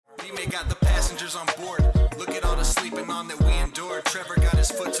B-May got the passengers on board. Look at all the sleeping on that we endured. Trevor got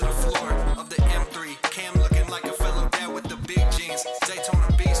his foot to the floor of the M3. Cam looking like a fellow dad with the big jeans. Daytona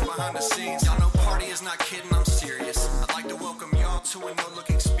beast behind the scenes. Y'all know Party is not kidding, I'm serious. I'd like to welcome y'all to a no-look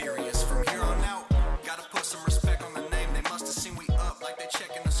experience. From here on out, gotta put some respect on the name. They must have seen we up like they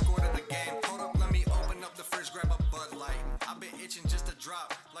checking the score to the game. Hold up, let me open up the fridge, grab a Bud Light. I've been itching just to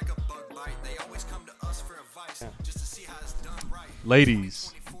drop like a bug bite. They always come to us for advice just to see how it's done right.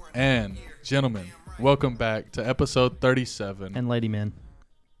 Ladies and gentlemen, welcome back to episode 37. And lady men.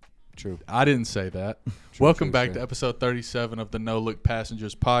 True. I didn't say that. Welcome back to episode 37 of the No Look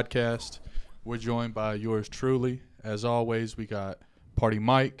Passengers podcast. We're joined by yours truly. As always, we got Party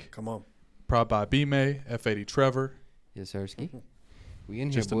Mike. Come on. Prod by B-May, F80 Trevor. Yes, Sirski. We in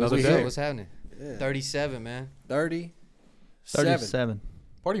here, Just boys. another What's day. up? What's happening? Yeah. 37, man. 37.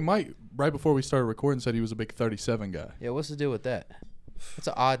 Party Mike, right before we started recording, said he was a big 37 guy. Yeah, what's the deal with that? That's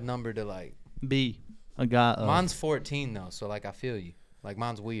an odd number to like. B. A guy. Mine's 14 though, so like I feel you. Like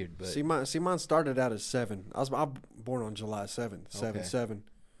mine's weird, but Mine started out as 7. I'm born on July 7th, 7-7.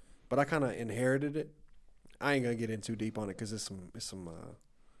 But I kind of inherited it. I ain't gonna get in too deep on it because it's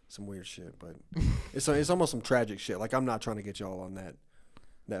some weird shit, but it's almost some tragic shit. Like I'm not trying to get y'all on that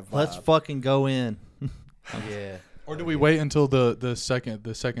vibe. Let's fucking go in. yeah. Or do we wait until the second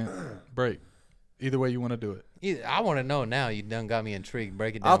break? Either way you want to do it. I want to know now. You done got me intrigued.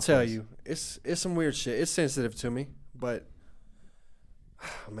 Break it down. I'll tell for us. you, it's some weird shit. It's sensitive to me, but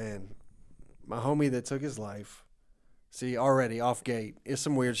man, my homie that took his life. See, already off gate, it's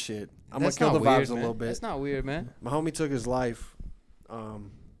some weird shit. I'm That's gonna kill not the vibes weird, a man. little bit. That's not weird, man. My homie took his life,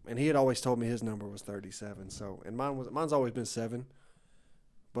 and he had always told me his number was 37. So, and mine's always been 7,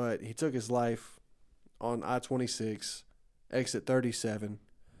 but he took his life on I-26, exit 37.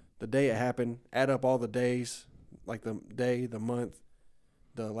 The day it happened, add up all the days, like the day, the month,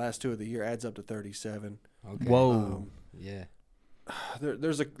 the last 2 of the year adds up to 37. Okay. Whoa. Yeah.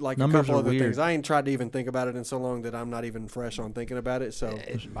 There's a Numbers couple are other weird. things. I ain't tried to even think about it in so long that I'm not even fresh on thinking about it. So,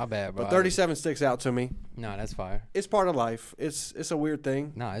 My bad, bro. but 37 sticks out to me. No, that's fire. It's part of life. It's a weird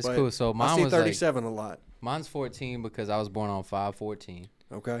thing. No, it's but cool. So I mine see was like 37 a lot. mine's 14 because I was born on 5/14.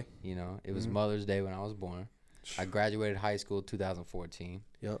 Okay. You know, it was Mother's Day when I was born. I graduated high school 2014.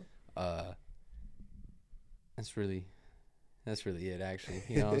 Yep. That's really it, actually.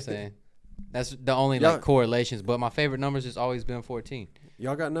 You know what I'm saying? That's the only Yeah. like correlations. But my favorite numbers has always been 14.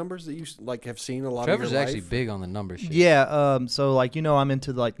 Y'all got numbers that you like have seen a lot Trevor's of your actually life? big on the number shit. Yeah. So like I'm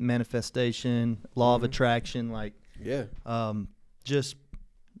into like manifestation, law of attraction. Like Yeah. just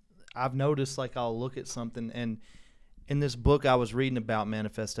I've noticed like I'll look at something, and in this book I was reading about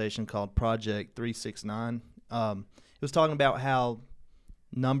manifestation called Project 369. It was talking about how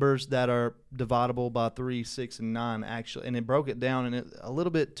numbers that are dividable by 3, 6, and 9 actually, and it broke it down, and it's a little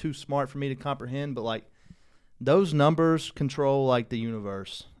bit too smart for me to comprehend, but like those numbers control like the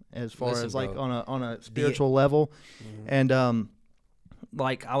universe as far Listen, as like bro. on a spiritual level. And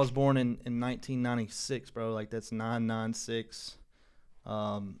like I was born in 1996, bro. Like that's 996.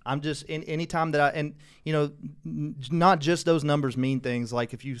 I'm just in any time that not just those numbers mean things.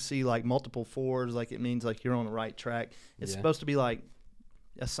 Like if you see like multiple 4s, like it means like you're on the right track. It's Yeah. supposed to be like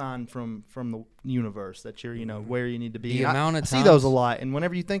a sign from the universe that you're where you need to be. The And amount of I see those a times- lot, and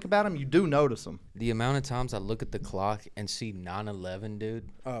whenever you think about them, you do notice them. The amount of times I look at the clock and see 9/11, dude.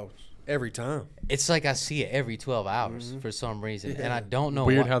 Oh, every time. It's like I see it every 12 hours for some reason, and I don't know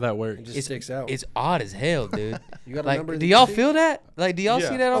Weird why. how that works. It just sticks out. It's odd as hell, dude. You got a like, number do that y'all you see? feel that? Like, do y'all Yeah.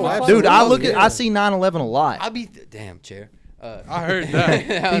 see that on Oh, the clock? Dude, I look at Yeah. I see 9/11 a lot. I be damn chair. I heard that.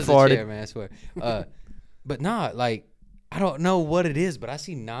 that He was the farted. chair, man. I swear. But nah, like I don't know what it is, but I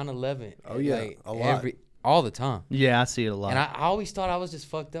see 9/11. Oh, yeah, like, a lot. all the time. Yeah, I see it a lot. And I always thought I was just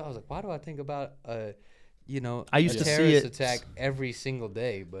fucked up. I was like, why do I think about I a used to see terrorist it- attack every single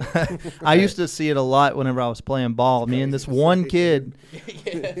day? But I used to see it a lot whenever I was playing ball. Me and this one kid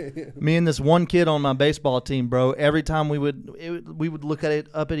on my baseball team, bro. Every time we would look at it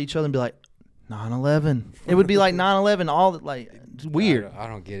up at each other and be like, 9/11. It would be like 9/11. All that, like it's weird. I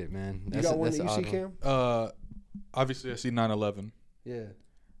don't get it, man. You That's got one that's that you an see, odd one. Cam? Obviously, I see 9/11. Yeah.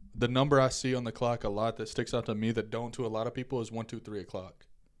 The number I see on the clock a lot that sticks out to me that don't to a lot of people is 1, 2, 3 o'clock.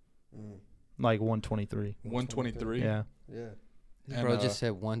 Like 123. 123. Yeah. Yeah. This And, bro just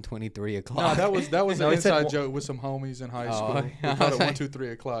said 1:23 No, o'clock. that was No, an he said inside one- joke with some homies in high Oh, school. We I called was it 1, like- 2, 3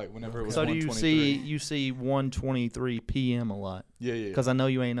 o'clock whenever it was So do 123. you see 123 p.m. a lot? Yeah. Because I know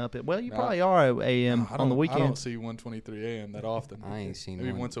you ain't up at. Well, you No, probably are at a.m. I on the don't- I don't weekend. see 123 a.m. that often. I ain't seen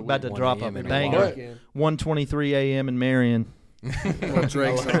Maybe one. once a week. About to 1 drop a.m. a in a banger. while. But 123 a.m. in Marion. Little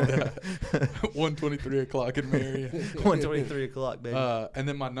Drake I like song. that. 1:23 o'clock in Marion. 1:23 o'clock, baby. And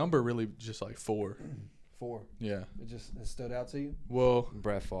then my number really just like 4. 4. Yeah. It stood out to you? Well,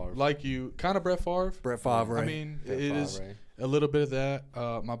 Brett Favre. like you, kind of Brett Favre. Brett Favre. I mean, Brett it is Favre. a little bit of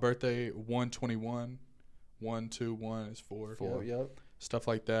that. My birthday, 1/21. 1, 2, 1 is 4. Yep. Stuff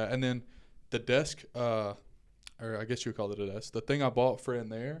like that. And then the desk, or I guess you would call it a desk. The thing I bought for in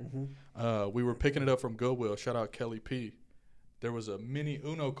there, we were picking it up from Goodwill. Shout out Kelly P. There was a mini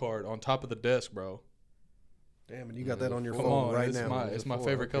Uno card on top of the desk, bro. Damn, and you got that on your Come phone on, right it's now. it's my 4,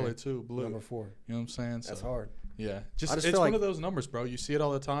 favorite okay. color too, blue. Number 4. You know what I'm saying? That's So, hard. Yeah, I just just it's feel one like- of those numbers, bro. You see it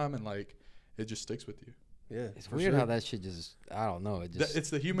all the time, and like it just sticks with you. Yeah. It's for weird sure. how that shit just, I don't know. It just, It's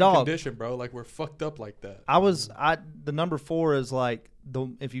the human Dog. condition, bro. Like we're fucked up like that. The number 4 is like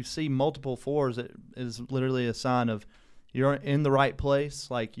if you see multiple 4s, it is literally a sign of you're in the right place.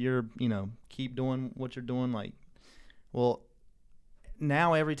 Like you're, keep doing what you're doing. Like, well,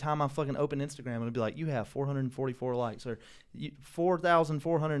 now every time I fucking open Instagram, it'll be like, you have 444 likes or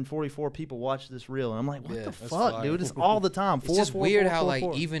 4,444 people watch this reel. And I'm like, what Yeah, the that's fuck, fire. dude? It's all the time. it's just weird how like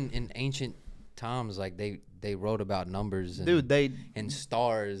 4. even in ancient times, like they wrote about numbers and, Dude, they and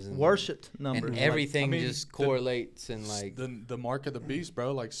stars and worshipped numbers. and Like, everything I mean, just correlates and like the mark of the beast,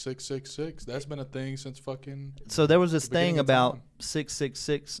 bro. Like 666. That's been a thing since fucking. So there was this the beginning thing of about time.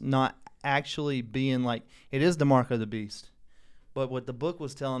 666 not actually being like it is the mark of the beast, but what the book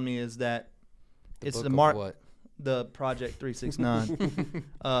was telling me is that it's book the of mark. what? The Project 369.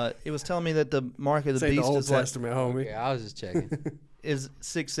 It was telling me that the mark of the Say the beast Old is like Testament, homie. Okay, I was just checking. is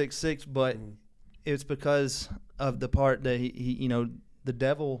 666, but it's because of the part that he the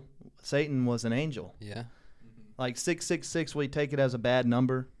devil Satan was an angel. Yeah. Like 666, we take it as a bad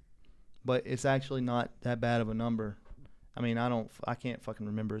number, but it's actually not that bad of a number. I mean, I can't fucking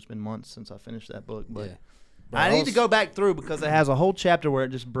remember. It's been months since I finished that book, but Yeah. I need to go back through because it has a whole chapter where it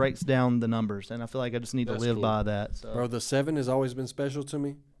just breaks down the numbers, and I feel like I just need to That's live cool. by that. So Bro, the 7 has always been special to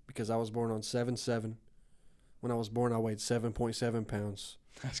me because I was born on 7/7. When I was born, I weighed 7.7 pounds,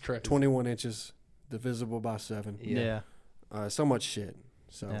 That's crazy. 21 inches, divisible by 7. yeah. So much shit.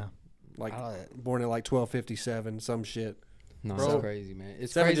 So, Yeah. like, I- born at like 1257, some shit. No, Bro. it's crazy, man.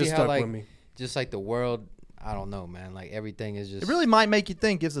 It's 7 crazy just how stuck like with me. just like the world, I don't know, man. Like everything is just It really might make you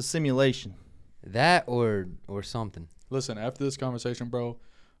think it's a simulation. that or something. Listen, after this conversation, bro,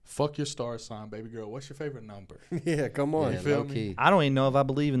 fuck your star sign, baby girl. What's your favorite number? Yeah, come on. Yeah, feel low me? key. I don't even know if I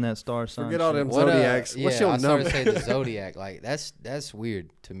believe in that star sign. Forget all shit. them What, zodiacs. What's yeah, your I started number? to say the zodiac. Like that's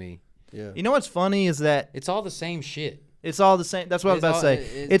weird to me. Yeah. You know what's funny is that It's all the same shit. it's all the same. That's what I was It's about to all- say.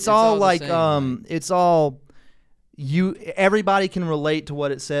 it- It's it's all all the like same, it's all everybody can relate to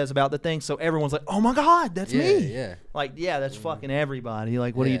what it says about the thing. So everyone's like, "Oh my god, that's Yeah, me." yeah. Like, yeah, that's fucking everybody.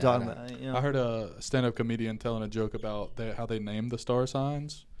 Like, what are you Yeah, talking I about? You know? I heard a stand-up comedian telling a joke about how they named the star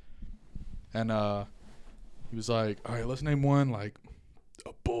signs, and he was like, "All right, let's name one like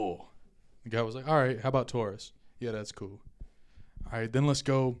a bull." The guy was like, "All right, how about Taurus?" "Yeah, that's cool." "All right, then let's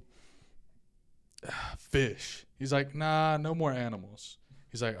go fish." He's like, "Nah, no more animals."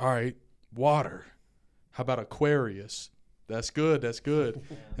 He's like, "All right, water. How about Aquarius?" "That's good, that's good."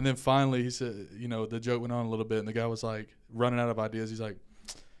 And then finally he said, the joke went on a little bit, and the guy was like running out of ideas. He's like,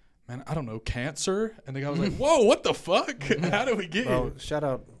 "Man, I don't know, Cancer?" And the guy was like, "Whoa, what the fuck? How did we get Bro, here?" shout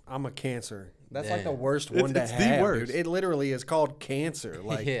out. I'm a Cancer. That's like Yeah. the worst It's- one to it's the have, worst. dude. It literally is called cancer.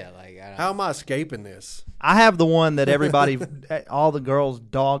 Like, yeah, like I don't, how am I escaping this? I have the one that everybody, all the girls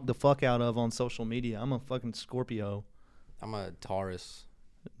dog the fuck out of on social media. I'm a fucking Scorpio. I'm a Taurus.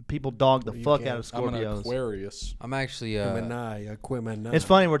 People dog the You fuck can't- out of I'm an Scorpios. Aquarius. I'm actually Aquemini. It's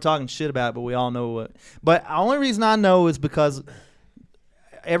funny we're talking shit about it, but we all know what. But the only reason I know is because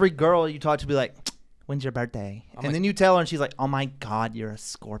every girl you talk to be like, "When's your birthday?" And then you tell her, and she's like, "Oh my god, you're a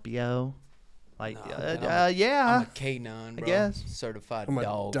Scorpio." Like, No, yeah. I'm a K9, bro. guess. Certified I'm a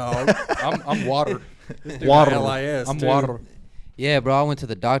dog. dog. I'm water. Water. LIS, I'm too. water. Yeah, bro. I went to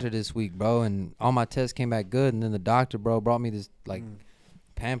the doctor this week, bro, and all my tests came back good. And then the doctor, bro, brought me this like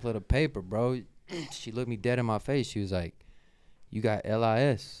pamphlet of paper, bro. She looked me dead in my face. She was like, "You got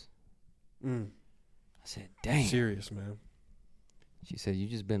LIS." Mm. I said, "Damn." Serious, man. She said, "You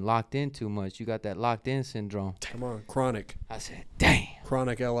just been locked in too much. You got that locked in syndrome." Come on. Chronic. I said, "Damn."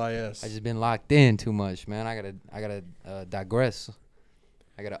 Chronic LIS. I just been locked in too much, man. I gotta digress.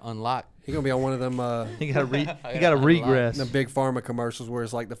 I gotta unlock. He gonna be on one of them You gotta gotta regress. the big pharma commercials where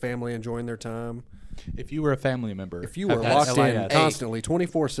it's like the family enjoying their time. If you were a family member, If you have were had locked in LIS. constantly,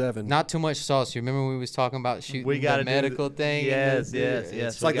 24/7, Not too much sauce. You remember when we was talking about shooting We gotta the do medical the- thing? yes, and yes.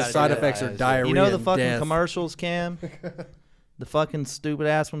 it's we like the gotta side do effects that. are diarrhea. You know the and fucking death. commercials, Cam? The fucking stupid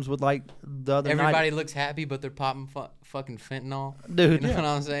ass ones with like the other Everybody night. looks happy, but they're popping fucking fentanyl. Dude, You know what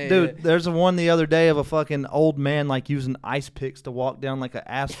I'm saying? dude, there's a one the other day of a fucking old man like using ice picks to walk down like an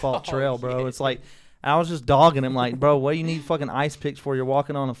asphalt Oh, trail, bro. yeah. It's like I was just dogging him like, bro, what do you need fucking ice picks for? You're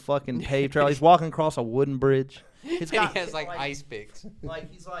walking on a fucking paved trail. He's walking across a wooden bridge. It's And got he has like ice picks.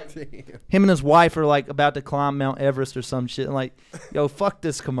 like he's like Damn. him and his wife are like about to climb Mount Everest or some shit. And like, yo, fuck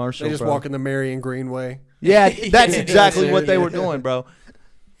this commercial. They just bro. walking the Marion Greenway. Yeah, that's Yeah, exactly that's what it, they yeah. were doing, bro.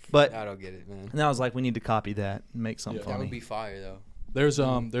 But I don't get it, man. and I was like, we need to copy that and make something Yeah. That funny. would be fire though. There's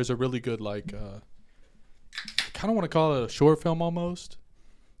a really good like kind of want to call it a short film almost.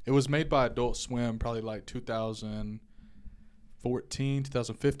 It was made by Adult Swim probably like 2014,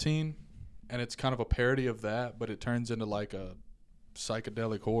 2015, and it's kind of a parody of that, but it turns into like a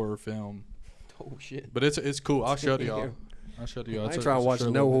psychedelic horror film. Oh shit. But it's cool. I'll show it to y'all. I'll show it to y'all. I It's ain't a- trying to it's a watch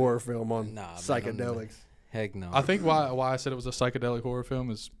short no little- horror film on Nah, man, psychedelics. Heck no. I think why I said it was a psychedelic horror film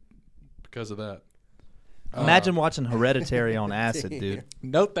is because of that. Imagine watching Hereditary on acid, dude.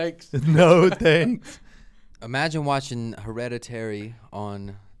 No thanks. No thanks. Imagine watching Hereditary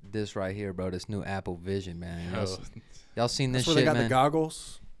on this right here, bro. This new Apple Vision, man. Oh, Y'all seen this That's where shit, they got man? the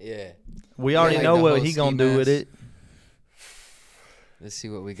goggles. Yeah. We already like know the what whole he gonna ski do with mask. it. Let's see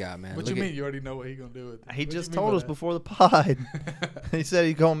what we got, man. what Look you at- mean? You already know what he gonna do with it? He What just you mean told by us that? before the pod. He said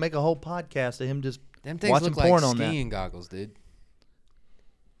he's gonna make a whole podcast of him just. Them things watching look like porn on that. skiing goggles, dude.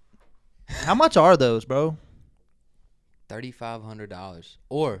 How much are those, bro? $3,500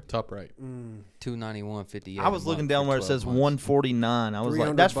 or Top right. $291.58. I was looking down where it says 149. I was like,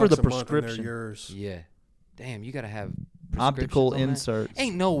 $300 that's for the a month and they're prescription. yours. Yeah. Damn, you gotta have Optical prescriptions on that? inserts.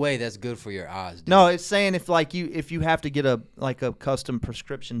 Ain't no way that's good for your eyes, dude. No, it's saying if you have to get a custom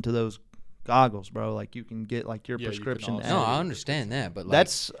prescription to those goggles, bro. Like you can get like your Yeah, you can prescription. also- No, added. I understand that, but like,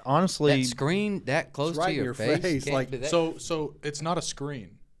 That's honestly that screen that close right to in your your face. face, can't like- do that. So it's not a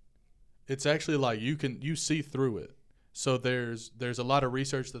screen. It's actually like you see through it. So there's a lot of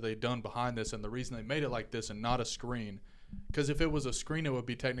research that they've done behind this, and the reason they made it like this and not a screen, because if it was a screen, it would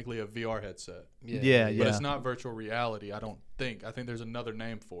be technically a VR headset. Yeah, But yeah. it's not virtual reality. I don't think. I think there's another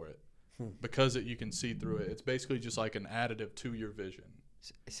name for it because you can see through it. It's basically just like an additive to your vision.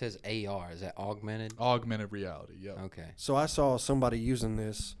 It says AR. Is that augmented? Augmented reality. Yeah. Okay. So I saw somebody using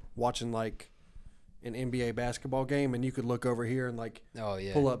this, watching like an NBA basketball game, and you could look over here and like Oh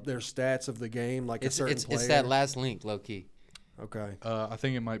yeah. pull up their stats of the game, like a certain player. it's that last link, low key. Okay. I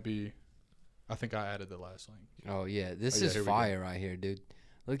think it might be. I think I added the last link. Oh yeah, this Oh, yeah, is here we go. fire right here, dude.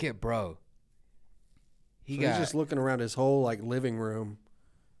 Look at bro. He So got he's just looking around his whole like living room.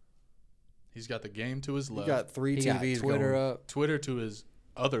 He's got the game to his He left. got three he got TVs Twitter going. up, Twitter to his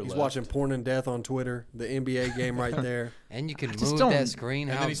other He's left. watching Porn and Death on Twitter. The NBA game right there. and you can just move don't- that screen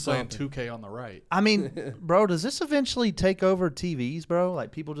and out. then he's playing something. 2K on the right. I mean, bro, does this eventually take over TVs, bro?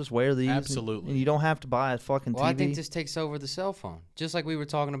 Like people just wear these, and- Absolutely. and you don't have to buy a fucking Well, TV. I think this takes over the cell phone, just like we were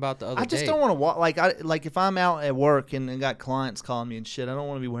talking about the other I just day. don't want to walk like if I'm out at work and got clients calling me and shit. I don't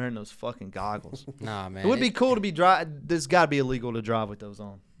want to be wearing those fucking goggles. Nah, man. It would be cool to be drive. There's got to be illegal to drive with those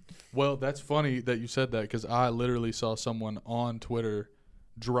on. Well, that's funny that you said that because I literally saw someone on Twitter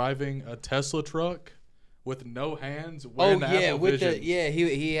driving a Tesla truck with no hands. Oh Wearing the yeah, Apple with Vision.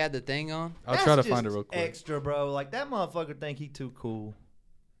 the he had the thing on. I'll try to That's find it just real quick. Extra, bro. Like that motherfucker think he too cool.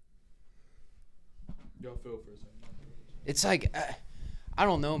 Y'all feel for a second. It's like I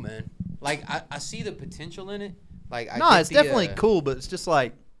don't know, man. Like I see the potential in it. Like I No, get it's the, definitely cool, but it's just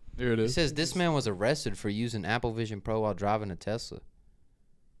like, Here it It is. says this man was arrested for using Apple Vision Pro while driving a Tesla.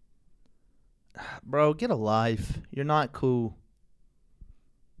 bro, get a life. You're not cool.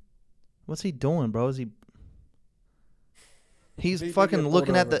 What's he doing, bro? He's He fucking get pulled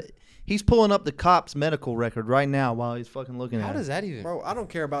looking at over. the. He's pulling up the cop's medical record right now while he's fucking looking How at does it. that even? Bro, I don't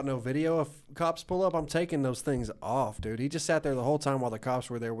care about no video. If cops pull up, I'm taking those things off, dude. He just sat there the whole time while the cops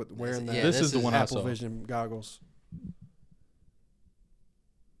were there with wearing the Yeah, This is the one I Apple saw. Vision goggles.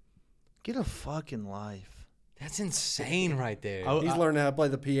 Get a fucking life. That's insane, right there. I- He's learning how to play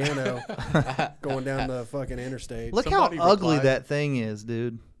the piano going down the fucking interstate. Look Somebody how ugly replied- that thing is,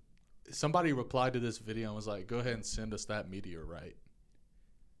 dude. Somebody replied to this video and was like, "Go ahead and send us that meteorite."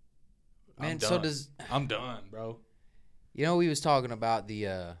 Man, I'm so done. does I'm done, bro. you know we was talking about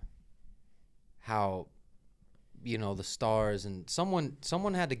the how the stars and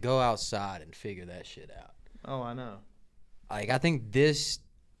someone had to go outside and figure that shit out. Oh, I know. Like I think this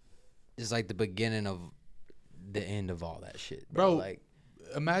is like the beginning of the end of all that shit, bro. Bro, Like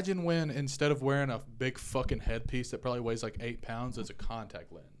Imagine when instead of wearing a big fucking headpiece that probably weighs like 8 pounds, it's a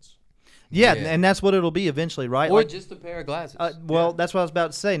contact lens. Yeah, Yeah. and that's what it'll be eventually, right? Or Like, just a pair of glasses. well, that's what I was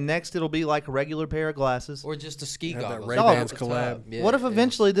about to say. Next, it'll be like a regular pair of glasses. or just a ski Have that goggles. Ray-Bans Oh, collab. Yeah, What if yeah.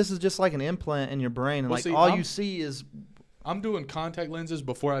 eventually this is just like an implant in your brain, and Well, like see, all I'm- you see is I'm doing contact lenses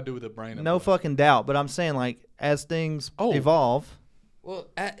before I do the brain. no implant. fucking doubt? But I'm saying like as things Oh. evolve, Well,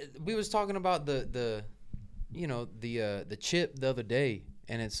 we was talking about the chip the other day,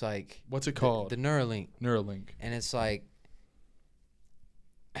 and it's like What's it called? the Neuralink, Neuralink. and it's like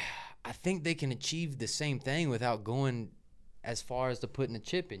I think they can achieve the same thing without going as far as to putting a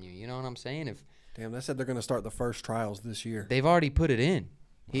chip in you. You know what I'm saying? If Damn, they said they're going to start the first trials this year. they've already put it in,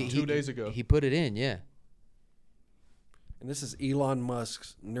 2 days ago. he put it in. Yeah, And this is Elon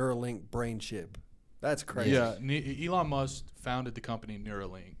Musk's Neuralink brain chip. That's crazy. Yeah, Elon Musk founded the company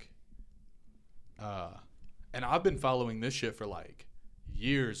Neuralink. And I've been following this shit for like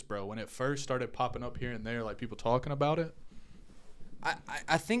years, bro. When it first started popping up here and there, like people talking about it.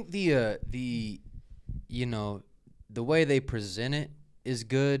 I think the way they present it is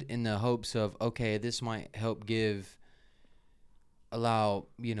good in the hopes of, okay, this might help allow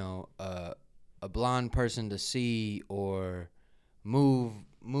a blind person to see or move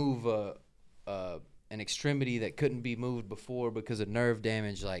an extremity that couldn't be moved before because of nerve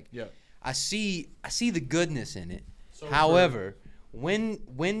damage. Like, Yeah. I see the goodness in it. So However, when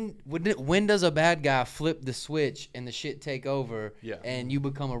does a bad guy flip the switch and the shit take over, Yeah. and you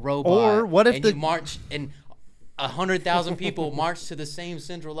become a robot? Or what if and the- you march and 100,000 people march to the same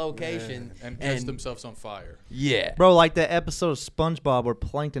central location And catch themselves on fire. Yeah, bro, like that episode of SpongeBob where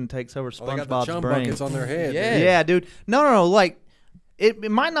Plankton takes over Oh, they got the SpongeBob's chum brain. buckets on their head. Yeah. dude. Yeah, dude. No. Like, it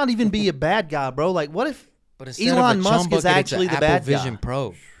might not even be a bad guy, bro. Like, what if but instead Elon of a Musk chum is bucket, actually it's the an bad Apple Vision guy?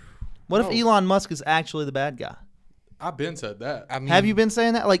 Pro. What if No. Elon Musk is actually the bad guy? I've been said that. I mean, Have you been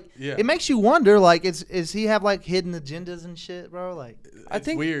saying that? Like, Yeah. it makes you wonder. Like, is he have like hidden agendas and shit, bro? Like, It's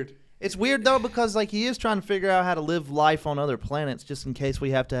think- weird. it's weird though because like he is trying to figure out how to live life on other planets just in case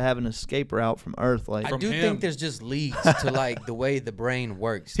we have to have an escape route from Earth. Like, I From do him. think there's just leads to like the way the brain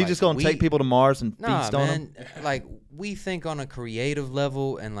works. he's Like, just gonna we- take people to Mars and Nah, feast on them. man. Like, we think on a creative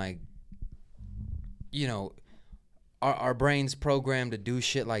level, and like, our brains programmed to do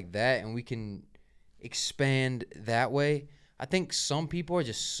shit like that, and we can expand that way. I think some people are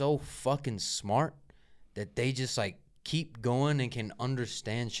just so fucking smart that they just like keep going and can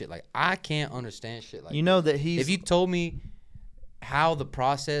understand shit. Like, I can't understand shit like You know that he's if you told me how a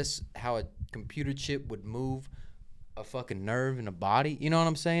computer chip would move a fucking nerve in a body, you know what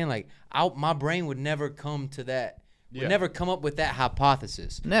I'm saying? Like, my brain would never come to that. Yeah. Would never come up with that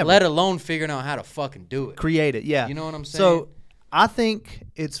hypothesis. Never. Let alone figuring out how to fucking do it. create it. Yeah, You know what I'm saying? So I think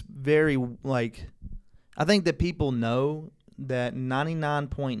it's very like I think that people know that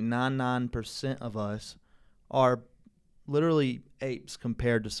 99.99% of us are literally apes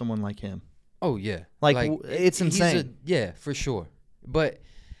compared to someone like him. Oh yeah, Like, it's he's insane. Yeah, for sure. But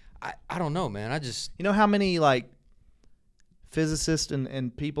I don't know, man. I just You know how many like physicists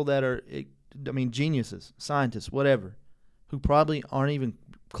and people that are geniuses, scientists, whatever, who probably aren't even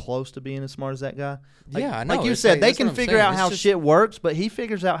close to being as smart as that guy. Like, Yeah, I know. Like you It's said, like- they that's what can I'm figure saying. out It's how just- shit works, but he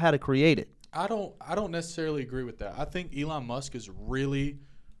figures out how to create it. I don't necessarily agree with that. I think Elon Musk is really,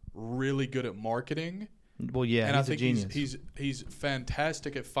 really good at marketing. Well, yeah, and he's I think a genius. he's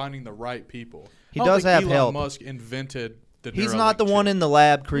fantastic at finding the right people. He I don't does think have Elon help. Musk invented the He's Neuralink not the one chip. in the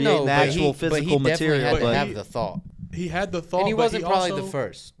lab creating no, the but actual he physical definitely material. had to but have he- the thought. He had the thought, And he but wasn't probably the also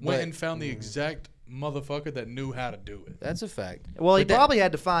first, Went but- and found the exact motherfucker that knew how to do it. That's a fact. Well, he But that- probably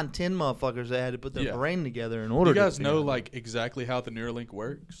had to find 10 motherfuckers that had to put their Yeah. brain together in Do order you guys to know like exactly how the Neuralink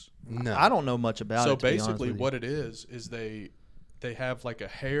works? No. I don't know much about So it. to be honest basically, with you. what it is they have like a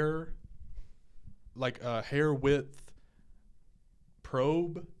hair width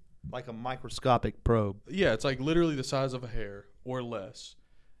probe. like a microscopic probe. Yeah, it's like literally the size of a hair or less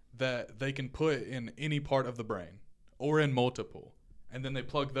that they can put in any part of the brain or in multiple, and then they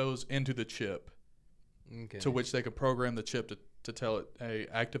plug those into the chip, Okay. to which they could program the chip to tell it, hey,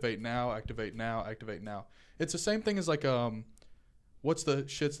 activate now, activate now, activate now. It's the same thing as like what's the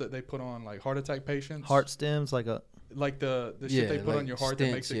shits that they put on like heart attack patients? Heart stems, like a. Like the shit Yeah, they put like on your heart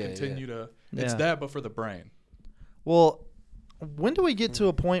that makes stents, it yeah, continue to. It's Yeah. that, but for the brain. Well, when do we get to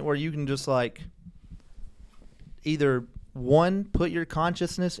a point where you can just like either one put your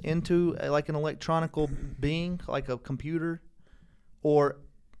consciousness into like an electronical being, like a computer, or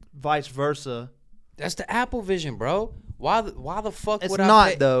vice versa? That's the Apple Vision, bro. Why the fuck It's would not,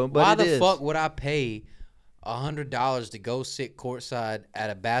 I pay? though, but why it the is. fuck would I pay $100 to go sit courtside at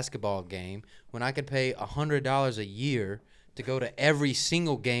a basketball game when I could pay $100 a year to go to every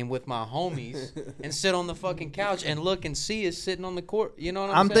single game with my homies and sit on the fucking couch and look and see us sitting on the court. You know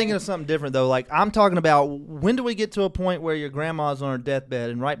what I'm saying? thinking of something different though. Like I'm talking about, when do we get to a point where your grandma's on her deathbed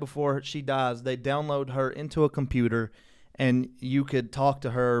and right before she dies, they download her into a computer, and you could talk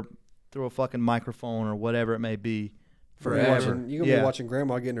to her through a fucking microphone or whatever it may be forever. You're gonna be watching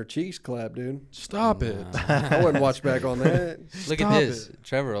Grandma getting her cheeks clapped, dude. Stop it. I wouldn't watch back on that. Look Stop at this. it.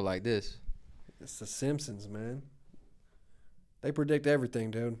 Trevor will like this. It's the Simpsons, man. They predict everything,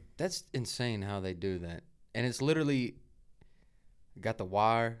 dude. That's insane how they do that. And it's literally got the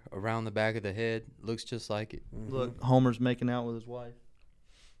wire around the back of the head. Looks just like it. Look, Homer's making out with his wife.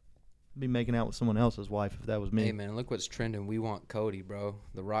 I'd be making out with someone else's wife if that was me. Hey, man, look what's trending. We want Cody, bro.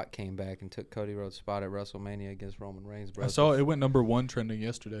 The Rock came back and took Cody Rhodes' spot at WrestleMania against Roman Reigns, bro. I saw it went #1 trending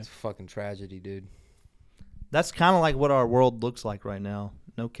yesterday. It's a fucking tragedy, dude. That's kind of like what our world looks like right now.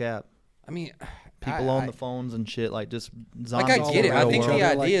 No cap. I mean, People on the phones and shit, like just zombies. like I get it. all I over think the the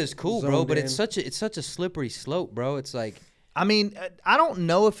world. idea is cool, bro. zoned But in. it's such a slippery slope, bro. It's like I mean, I don't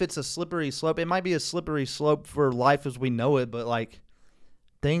know if it's a slippery slope. It might be a slippery slope for life as we know it, but like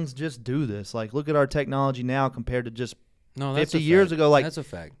things just do this. Like look at our technology now compared to just no, that's 50 a years fact. ago, like- that's a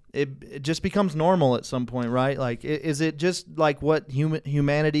fact. it just becomes normal at some point, right? Like is it just like what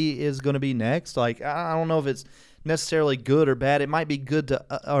humanity is going to be next? Like I don't know if it's necessarily good or bad. It might be good to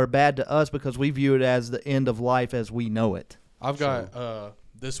or bad to us because we view it as the end of life as we know it. I've got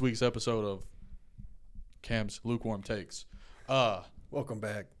this week's episode of Cam's Lukewarm Takes. Welcome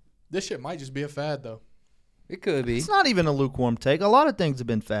back. This shit might just be a fad, though. It could be. It's not even a lukewarm take. A lot of things have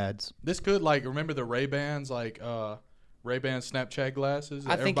been fads. This could, like, remember the Ray-Bans, like, Ray-Ban Snapchat glasses?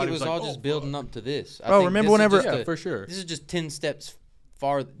 I think it Everybody was like, all "Oh, just building up to this. I Bro, think remember this is whenever- just Yeah, for sure. This is just 10 steps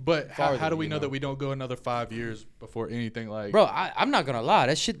far. But how farther, do we you know that we don't go another 5 years before anything like... Bro, I'm not gonna lie.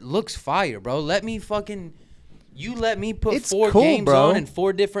 That shit looks fire, bro. Let me put It's 4 cool, games bro. on and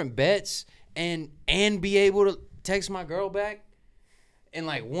 4 different bets and be able to text my girl back in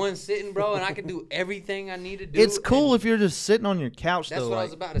like one sitting, bro, and I can do everything I need to do. It's cool and if you're just sitting on your couch, that's though. what I like,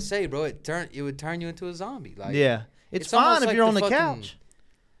 was about to say, bro. It would turn you into a zombie. Like, yeah, it's it's almost fine if like you're on the the fucking- couch.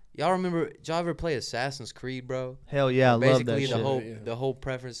 Y'all remember? Did y'all ever play Assassin's Creed, bro? Hell yeah, I love that Basically, shit. the whole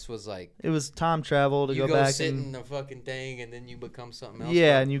preference was like It was time travel to you go go back sit and in the fucking thing, and then you become something else.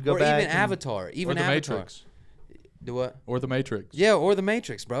 Yeah, bro. and you go or back even and- Avatar, or even the Avatar. Matrix. Do what? Or the Matrix. Yeah, or the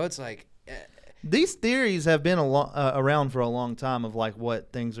Matrix, bro. It's like these theories have been around for a long time of like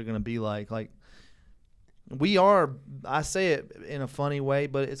what things are going to be like. Like we are, I say it in a funny way,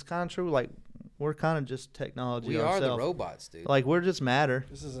 but it's kind of true. Like we're kind of just technology we ourselves. are the robots, dude. Like we're just matter.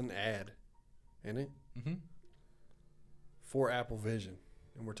 This is an ad, isn't it? Mm-hmm. For Apple Vision,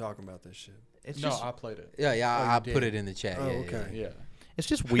 and we're talking about this shit. It's No, just I played it. yeah, Oh, I you put did. it in the chat. Oh, yeah, okay. Yeah. it's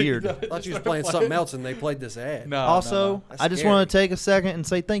just weird. I thought you was playing something else, and they played this ad. No. Also, That's I just scary. want to take a second and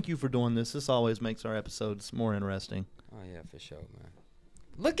say thank you for doing this. This always makes our episodes more interesting. Oh yeah, for sure, man.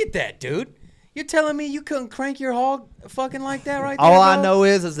 Look at that, dude. You're telling me you couldn't crank your hog fucking like that right there? All I bro? know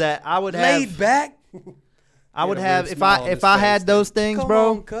is that I would laid have, back. I would He had a have weird if smile on I his had face, those things, Come bro.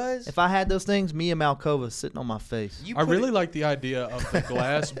 on, cuz. If I had those things, me and Malkova sitting on my face. You I put really it- like the idea of the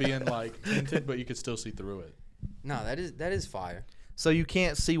glass being like tinted, but you could still see through it. No, that is fire. So you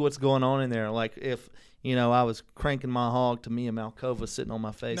can't see what's going on in there. Like if I was cranking my hog to me and Malkova sitting on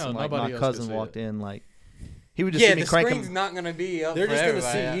my face, No, and like nobody my else cousin could see walked it. in, like he would just Yeah, see me the cranking. screen's not gonna be up. They're for just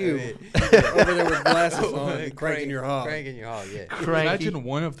gonna everybody. see you over there with glasses on, cranking your hog. Cranking your hog, yeah. Cranky. Imagine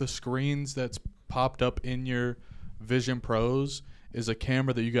one of the screens that's popped up in your Vision Pros is a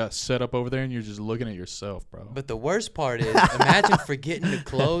camera that you got set up over there, and you're just looking at yourself, bro. But the worst part is, imagine forgetting to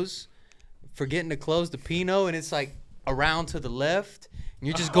close the Pinot, and it's like around to the left. And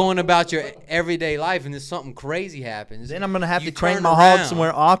you're just going about your everyday life, and then something crazy happens. Then I'm gonna have You to crank turn my hog around.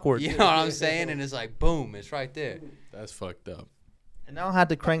 somewhere awkward, You know what I'm saying? And it's like, boom, it's right there. That's fucked up. and I'll have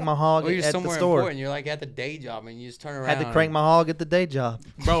to crank my hog Or you're at the somewhere store. important. You're like at the day job, and you just turn around. Had to crank my hog at the day job.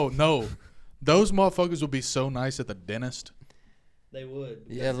 Bro, no. Those motherfuckers would be so nice at the dentist. They would.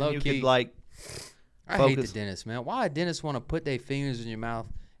 Yeah, low you key. could like. I hate the focus. dentist, man. Why a dentist want to put their fingers in your mouth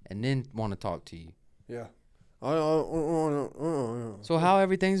and then want to talk to you? Yeah. So how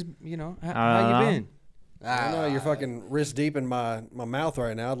everything's, how you been? I know you're fucking wrist deep in my mouth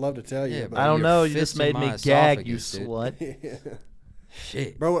right now. I'd love to tell you. Yeah, but I don't your know. You fist just in made my me gag, you esophagus, dude. slut.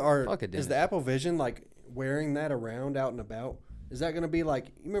 Shit. Bro, Fuck a is dentist. the Apple Vision like wearing that around out and about? Is that going to be like,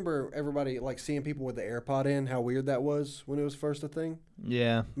 you remember everybody like seeing people with the AirPod in, how weird that was when it was first a thing?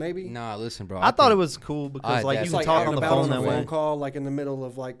 Yeah. Maybe? Nah, listen, bro. I thought think- it was cool because like you It's can like talk out on and the about phone on that a way. phone call, like in the middle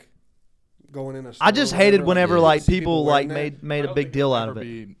of like going in a store. I just or hated whatever, whenever you like see people wearing like that. made I a don't big think deal it'll out of ever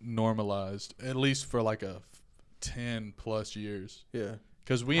it. be normalized, at least for like a 10 plus years. Yeah.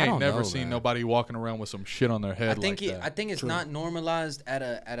 Because we I ain't don't never know, seen man. nobody walking around with some shit on their head I think like that. I think it's True. not normalized at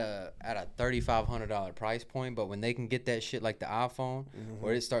a $3,500 price point, but when they can get that shit like the iPhone,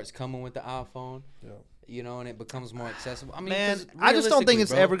 where it starts coming with the iPhone, Yeah. you know, and it becomes more accessible. I mean, Man, 'cause I just don't think realistically,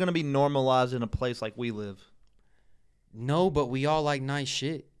 it's bro, ever going to be normalized in a place like we live. No, but we all like nice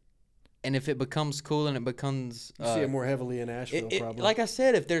shit, and if it becomes cool and it becomes, You see it more heavily in Asheville, probably. like I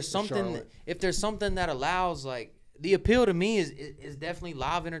said, if there's Or something, Charlotte. if there's something that allows like. The appeal to me is definitely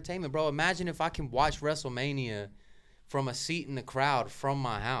live entertainment, bro. Imagine if I can watch WrestleMania from a seat in the crowd from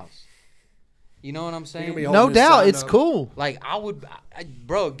my house. You know what I'm You're saying? gonna be holding No his doubt, sign it's up. cool. Like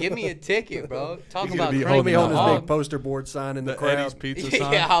bro, give me a ticket, bro. Talk You're about gonna be crazy He'll be holding his Hog. big poster board sign in the, the crowd. Eddie's Pizza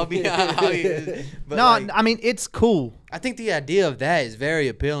sign. yeah, I'll be. But No, like, I mean, it's cool. I think the idea of that is very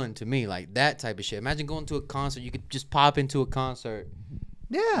appealing to me. Like that type of shit. Imagine going to a concert. You could just pop into a concert.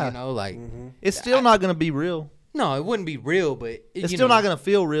 Yeah. You know, like It's still not going to be real. no, it wouldn't be real, but It's still not going to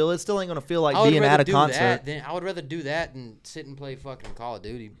feel real. It still ain't going to feel like I would being rather at a do concert. that than I would rather do that than sit and play fucking Call of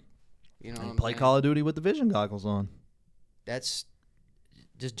Duty. You know, what I'm Play saying? Call of Duty with the vision goggles on. That's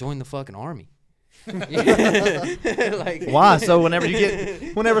just join the fucking army. Like, Why? So whenever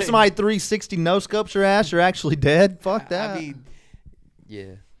somebody 360 no scopes your ass, you're actually dead. Fuck that. I mean,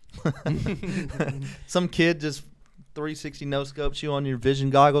 yeah. Some kid just 360 no scopes you on your vision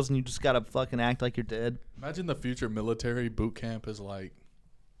goggles, and you just gotta fucking act like you're dead. Imagine the future military boot camp is like.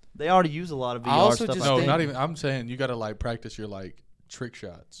 They already use a lot of VR I also stuff. just No, think- not even. I'm saying you got to like practice your like trick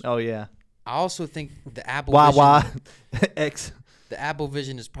shots. Oh yeah. I also think the Apple Why? Vision, X. the Apple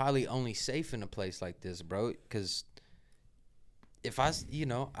Vision is probably only safe in a place like this, bro. Because if I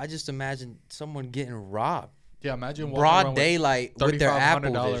just imagine someone getting robbed Yeah, imagine walking broad around daylight with their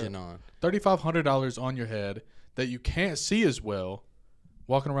Apple $3,500 Vision on. $3,500 on your head that you can't see as well,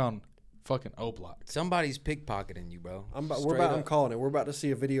 walking around fucking O-Block. Somebody's pickpocketing you, bro. I'm Straight up. calling it. We're about to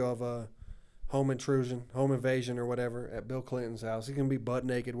see a video of a home intrusion, home invasion, or whatever at Bill Clinton's house. He's gonna be butt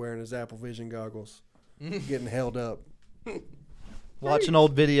naked wearing his Apple Vision goggles, getting held up. Watching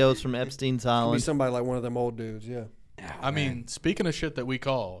old videos from Epstein's It'll be Island. somebody like one of them old dudes. Yeah. I mean, speaking of shit that we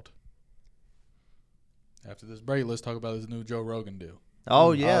called, after this break, let's talk about this new Joe Rogan deal.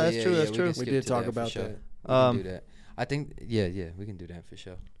 Oh yeah, that's true. yeah, That's we true. can We skip did to talk that for about sure. that. We can do that. I think, yeah, we can do that for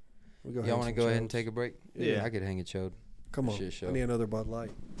sure. We go Y'all want to go ahead and take a break? Yeah. I could hang it, chode. Come on. Shit show. I need another Bud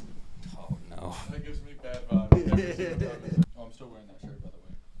Light. Oh no. That gives me bad vibes. Oh, I'm still wearing that shirt, by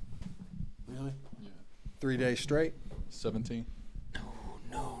the way. Really? Yeah. 3 days straight, 17.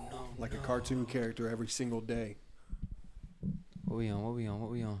 No. like a cartoon character every single day. What we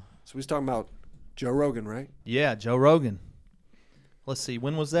on? So we was talking about Joe Rogan, right? Yeah, Joe Rogan. Let's see.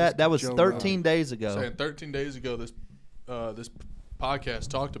 When was that? That was Joe 13 Rogan. days ago. Saying 13 days ago, this podcast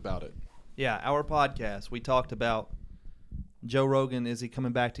talked about it. Yeah, our podcast. We talked about Joe Rogan. Is he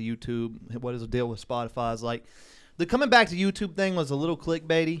coming back to YouTube? What is the deal with Spotify? Is like the coming back to YouTube thing was a little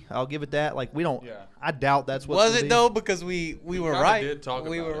clickbaity. I'll give it that. Like we don't. Yeah. I doubt that's what. Was it though? Because we were kinda right. did talk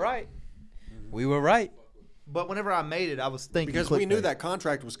we about were it. right. We were right. But whenever I made it, I was thinking Because we knew clickbait. that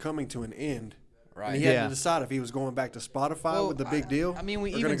contract was coming to an end. Right. And he had Yeah. to decide if he was going back to Spotify Well, with the big deal. I mean,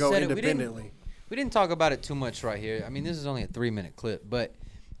 we or even gonna go said it. We didn't- independently. We didn't talk about it too much right here. I mean, this is only a 3-minute clip, but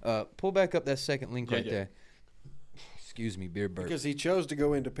pull back up that second link right yeah. there. Excuse me, beer burp. Because he chose to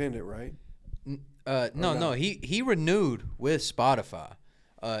go independent, right? No, not? he renewed with Spotify.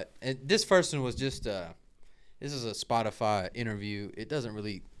 And this person was just this is a Spotify interview. It doesn't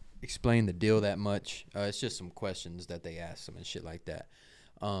really explain the deal that much. It's just some questions that they asked him and shit like that.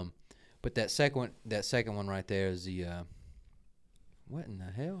 But that second one right there is the what in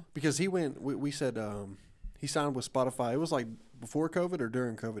the hell? Because he went. We said he signed with Spotify. It was like before COVID or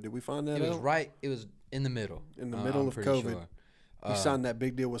during COVID. Did we find that It was out? right. It was in the middle. In the middle I'm of pretty COVID. sure. He signed that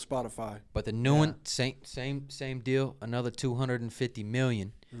big deal with Spotify. But the new one, same deal, another $250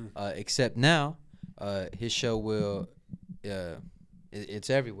 million. Except now, his show will, it's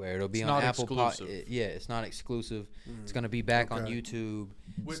everywhere. It'll be It's on not Apple. exclusive. Yeah, it's not exclusive. It's gonna be back on Okay. YouTube.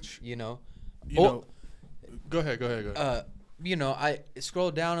 Which, You know, you know, go ahead. I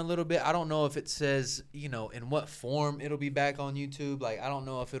scrolled down a little bit. I don't know if it says, in what form it'll be back on YouTube. Like, I don't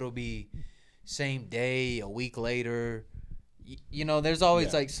know if it'll be same day, a week later. There's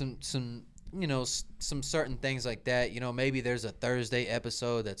always like some some certain things like that. Maybe there's a Thursday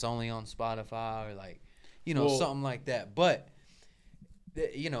episode that's only on Spotify or like, Well- something like that. But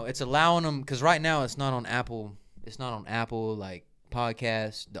it's allowing them, because right now it's not on Apple. It's not on Apple like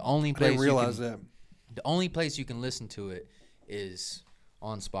podcasts. The only I place didn't realize that. the only place you can listen to it is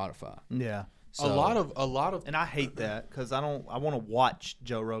on Spotify. Yeah. a lot of And I hate that because I want to watch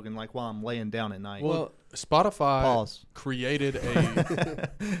Joe Rogan like while I'm laying down at night. well, Spotify Pause. created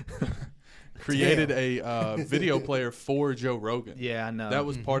a video player for Joe Rogan. Yeah, I know. That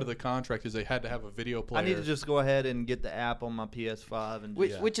was part of the contract is they had to have a video player. I need to just go ahead and get the app on my PS5 and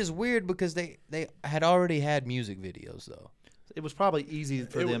Which is weird because they had already had music videos though. it was probably easy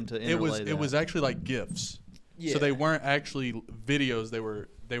for them to interlay it was actually like GIFs. Yeah. So they weren't actually videos. They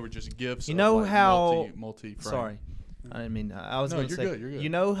were just GIFs. You of know like how multi frame. Sorry, I didn't mean. I was No, going to you're say. good, you're good. You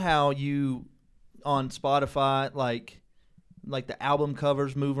know how you on Spotify like the album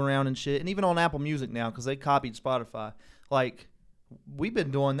covers move around and shit, and even on Apple Music now because they copied Spotify. Like we've been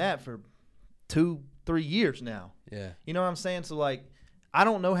doing that for 2-3 years now. Yeah. You know what I'm saying? So like, I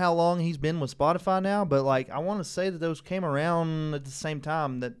don't know how long he's been with Spotify now, but like I want to say that those came around at the same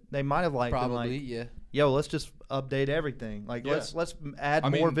time that they might have like been Probably, like, yeah. yo, let's just update everything. Like Yeah. let's add I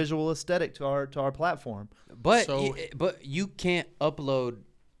more mean- visual aesthetic to our platform. But So- but you can't upload.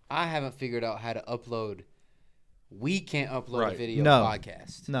 I haven't figured out how to upload. We can't upload a Right. video No.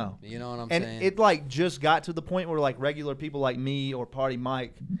 podcast. No. You know what I'm And saying? it like just got to the point where like regular people like me or Party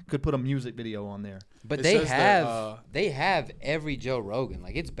Mike could put a music video on there. But It they says that, have they have every Joe Rogan.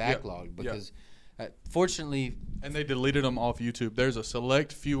 Like it's backlogged yeah. because fortunately And they deleted them off YouTube. There's a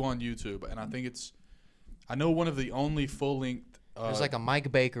select few on YouTube, and I know one of the only full length. there's like a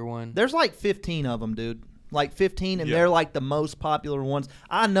Mike Baker one. There's like 15 of them, dude. Like 15, and Yeah. they're like the most popular ones.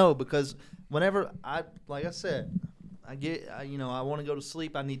 I know because whenever like I said, I want to go to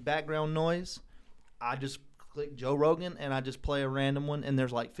sleep. I need background noise. I just click Joe Rogan and I just play a random one, and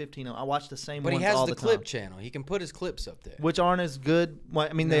there's like 15 of them. I watch the same But ones he has all the the clip time, channel. He can put his clips up there. which aren't as good. Well,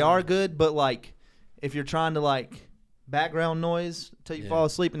 I mean, they are good, but like if you're trying to like background noise till you Yeah. fall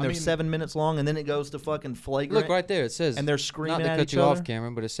asleep, and I they're mean- 7 minutes long, and then it goes to fucking flagrant. Look right there. It says And they're screaming not to at cut each you other. off,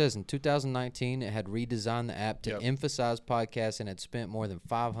 Cameron, but it says in 2019 it had redesigned the app to Yep. emphasize podcasts and had spent more than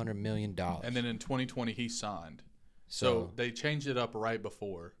 $500 million. And then in 2020 he signed. So So- they changed it up right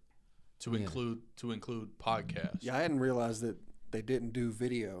before to Yeah. include podcasts. Yeah, I hadn't realized that they didn't do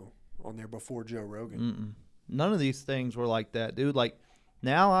video on there before Joe Rogan. Mm-mm. None of these things were like that, dude. Like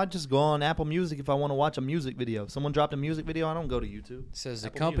now, I just go on Apple Music if I want to watch a music video. If someone dropped a music video, I don't go to YouTube. It says the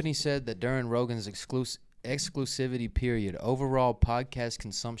Apple company said that during Rogan's exclusivity period, overall podcast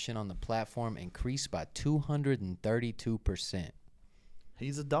consumption on the platform increased by 232%.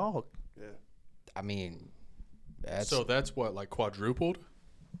 He's a dog. Yeah. I mean, that's So that's what, like quadrupled?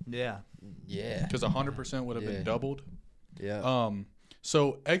 Yeah. yeah, Because 100% would have Yeah. been doubled. yeah.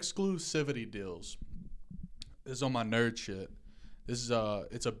 So exclusivity deals. This is on my nerd shit. This is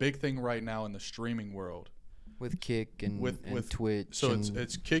it's a big thing right now in the streaming world. with Kick and, with- and with- Twitch. So and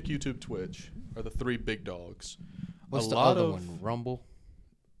it's Kick, YouTube, Twitch are the three big dogs. what's a the lot other of- one? Rumble.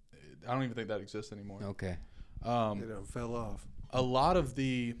 I don't even think that exists anymore. Okay. They done fell off. A lot of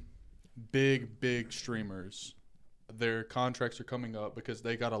the big streamers, their contracts are coming up because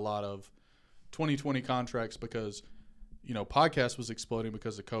they got a lot of 2020 contracts because podcast was exploding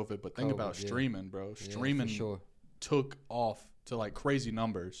because of COVID. But think about COVID, yeah. streaming, bro. Yeah, for Streaming sure. took off to like crazy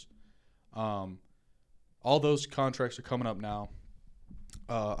numbers. All those contracts are coming up now.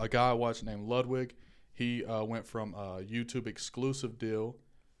 A guy I watched named Ludwig, he went from a YouTube exclusive deal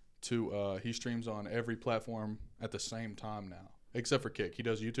to he streams on every platform at the same time now, except for Kick. He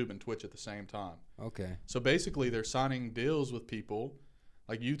does YouTube and Twitch at the same time. Okay. So basically, they're signing deals with people.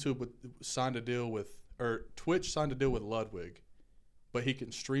 Like YouTube signed a deal with, or Twitch signed a deal with Ludwig, but he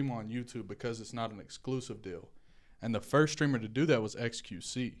can stream on YouTube because it's not an exclusive deal. And the first streamer to do that was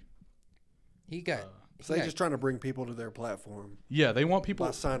XQC. He got. So they're just trying to bring people to their platform Yeah, they want people.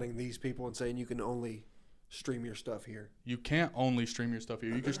 by signing these people and saying you can only stream your stuff here. You can't only stream your stuff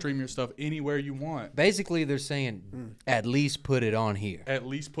here. You can stream your stuff anywhere you want. basically, they're saying at least put it on here At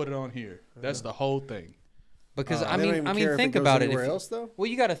least put it on here. That's the whole thing. because They don't even care if think it goes about it. anywhere If, else, though? well,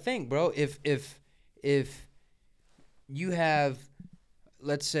 you got to think, bro. If you have,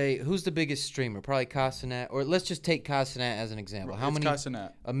 let's say, who's the biggest streamer? Probably Castanet, or let's just take Castanet as an example. How It's many?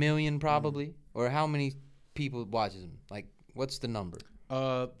 Castanet. 1 million probably, or how many people watches him? Like, what's the number?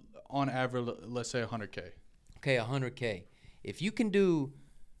 On average, let's say 100K. Okay, 100K. If you can do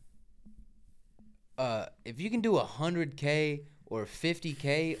 100K or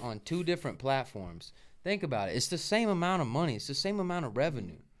 50K on two different platforms, think about it. It's the same amount of money. It's the same amount of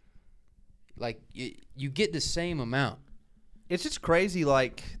revenue. Like you get the same amount. It's just crazy,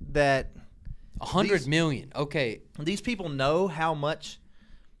 like that. 100 These- million. Okay, These people know how much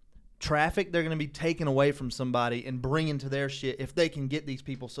traffic they're going to be taking away from somebody and bringing to their shit if they can get these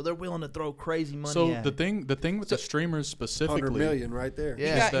people. So they're willing to throw crazy money So at the it. thing with the streamers 100 specifically, million right there.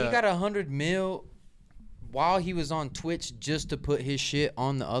 Yeah. He got 100 mil while he was on Twitch just to put his shit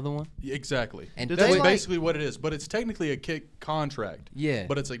on the other one. exactly. And Do That's they Twitch, like- basically what it is. But it's technically a kick contract. Yeah.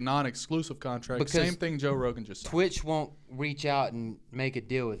 But it's a non-exclusive contract. Because Same thing Joe Rogan just said. Twitch won't reach out and make a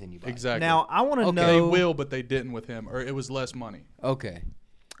deal with anybody. Exactly. Now, I want to Okay. they know. will, but they didn't with him, or it was less money. Okay.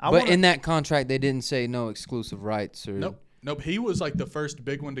 I But wanna- in that contract, they didn't say no exclusive rights or. Nope. He was like the first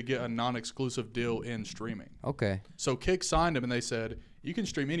big one to get a non-exclusive deal in streaming. Okay. So Kick signed him, and they said you can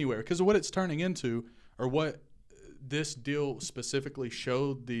stream anywhere. Because what it's turning into, or what this deal specifically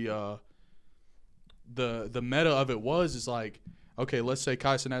showed the meta of it is like, okay, let's say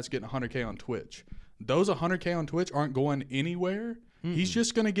Kai Cenat's getting 100K on Twitch. Those 100K on Twitch aren't going anywhere. He's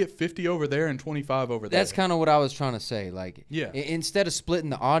just gonna get 50 over there and 25 over there. That's kind of what I was trying to say. Like, Yeah. instead of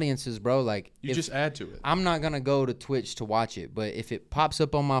splitting the audiences, bro, like, you if just add to it. I'm not gonna go to Twitch to watch it, but if it pops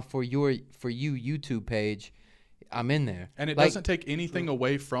up on my for you YouTube page, I'm in there. And it Like, doesn't take anything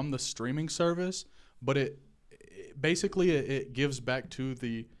away from the streaming service, but it basically it gives back to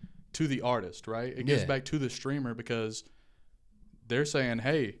the artist, right? It gives Yeah. back to the streamer because they're saying,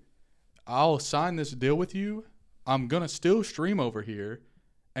 "Hey, I'll sign this deal with you. I'm going to still stream over here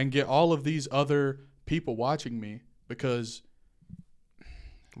and get all of these other people watching me because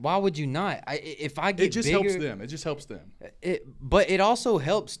Why would you not? If I get it just bigger, helps them. It just helps them." But it also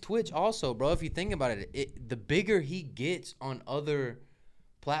helps Twitch also, bro. If you think about it, the bigger he gets on other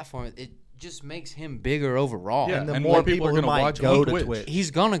platforms, it just makes him bigger overall. Yeah, and the and more more people people are who gonna might watch go on to Twitch. Twitch.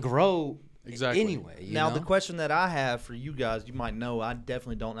 He's gonna grow Exactly. anyway. You Now, know? the question that I have for you guys, you might know, I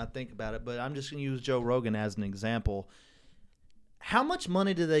definitely don't, and I think about it, but I'm just going to use Joe Rogan as an example. How much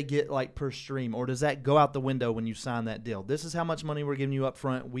money do they get, like, per stream, or does that go out the window when you sign that deal? This is how much money we're giving you up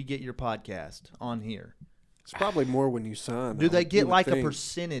front. We get your podcast on here. It's probably more when you sign. Do they you get, would like, a think.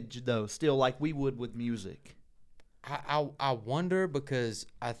 percentage, though, still, like we would with music? I wonder because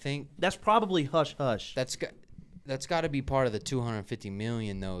I think That's probably hush-hush. that's got to be part of the 250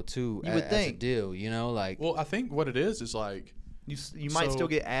 million though too. You would as a think. deal, you know, like Well, I think what it is like You might So- still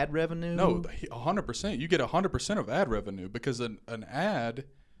get ad revenue. no, 100%. You get 100% of ad revenue because an ad,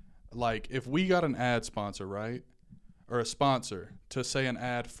 like if we got an ad sponsor, right, or a sponsor to say an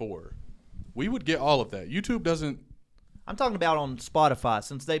ad for, we would get all of that. YouTube doesn't. I'm talking about on Spotify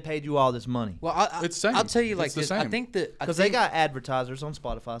since they paid you all this money. well, It's same. I'll tell you It's like the this. I same. think that Because they got advertisers on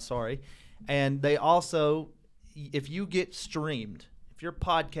Spotify, sorry. And they also, if you get streamed, if your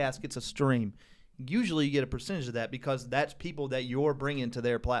podcast gets a stream, usually you get a percentage of that because that's people that you're bringing to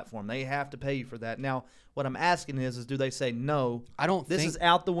their platform. They have to pay you for that. Now, what I'm asking is do they say, no, I don't this think is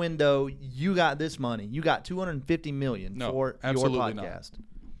out the window. You got this money. You got $250 million No, for your absolutely not. podcast.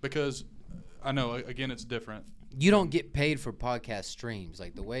 Because I know again it's different. you don't get paid for podcast streams.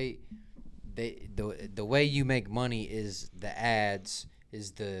 Like the way the way you make money is the ads,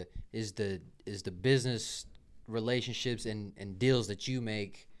 is the business relationships and deals that you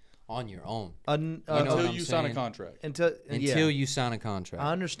make on your own You know Until what I'm you sign a saying? contract. until until you sign a contract.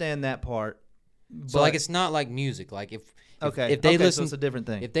 I understand that part. So like but- it's not like music. Like if okay, if they okay, listen so it's a different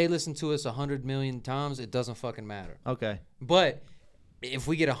thing. if they listen to us 100 million times, it doesn't fucking matter. Okay. But if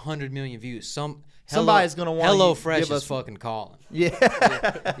we get 100 million views, Somebody's gonna wanna Hello give Fresh is us- fucking calling. Yeah.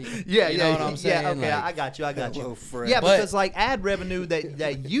 yeah, You know what I'm saying? Yeah, okay, Like- I got you. Hello, Fresh. Yeah, But- because like ad revenue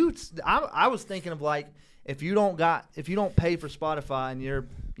that you, I was thinking of like if you don't pay for Spotify and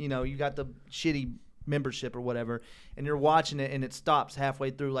you got the shitty membership or whatever, and you're watching it and it stops halfway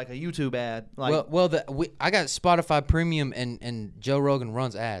through like a YouTube ad, like I got Spotify Premium and Joe Rogan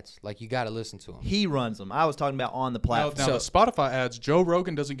runs ads. Like you got to listen to him. he runs them. I was talking about on the Now, platform. now the Spotify ads, Joe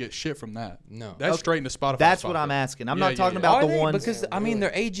Rogan doesn't get shit from that. No. That's Okay. straight into Spotify. That's what I'm asking. I'm Yeah, not talking yeah. about Are the they? ones Because I mean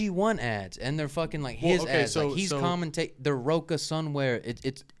they're AG1 ads and they're fucking like Well, his okay, ads. so- like he's so- commentate. They're Roca Sunwear.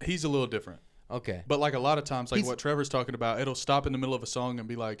 It's He's a little different. okay. But like a lot of times, like He's- what Trevor's talking about, it'll stop in the middle of a song and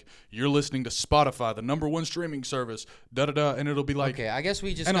be like, "You're listening to Spotify, the #1 streaming service." Da da da, and it'll be like, Okay, I guess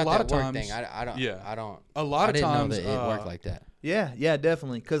we just and got a lot that of work times- thing. I don't. yeah. I don't. a lot I of didn't times know that it worked like that. yeah,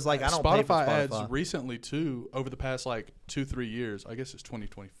 definitely. Because like I don't pay for Spotify Spotify. ads recently too, over the past like 2-3 years. I guess it's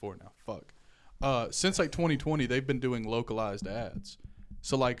 2024 now. Fuck. Since like 2020, they've been doing localized ads.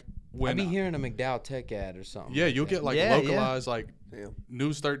 So like when I'd be hearing a McDowell Tech ad or something. yeah, like you'll that. get like Yeah, yeah. localized like Yeah.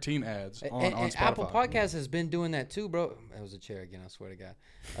 News 13 ads on, and, on and Spotify. Apple Podcasts has been doing that too, bro. That was a chair again. I swear to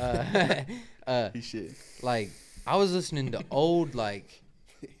God. Shit. Like I was listening to old like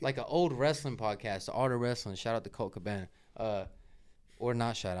an old wrestling podcast, the Art of Wrestling. Shout out to Colt Cabana. or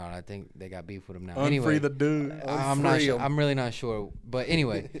not shout out. I think they got beef with him now. Unfree Anyway, the dude. I'm not. Unfree Sure, 'em. I'm really not sure. But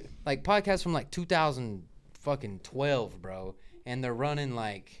anyway, like podcasts from like 2012, bro, and they're running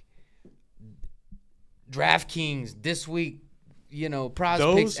like DraftKings this week. You know, Prize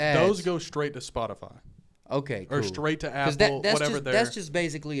Picks ads. Those go straight to Spotify okay, cool. or straight to Apple. that's whatever just, they're. that's just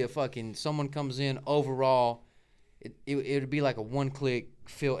basically a fucking someone comes in overall. It'd be like a one-click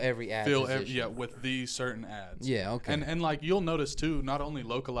fill every ad. position. With these certain ads. Yeah, okay. And like you'll notice too, not only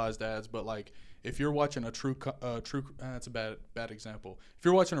localized ads, but like if you're watching a that's a bad example. If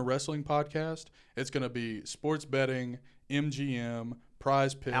you're watching a wrestling podcast, it's gonna be sports betting, MGM,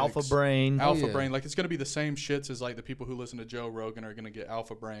 Prize Picks, Alpha Brain. Alpha yeah. Brain. Like it's gonna be the same shits as like the people who listen to Joe Rogan are gonna get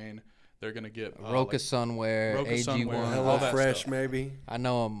Alpha Brain. They're gonna get Roka Sunwear, Roka AG1. Sunwear, Hello all that Fresh, stuff. maybe. I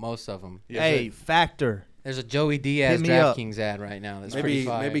know most of them. Yeah, Hey, Factor. There's a Joey Diaz Hit me up. DraftKings ad right now. That's Maybe pretty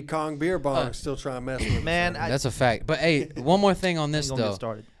fire. maybe Kong Beer Bong still trying to mess with him. Man, That's a fact. But hey, one more thing on this ain't gonna get though.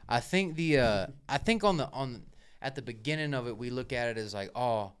 started. I think at the beginning of it, we look at it as like,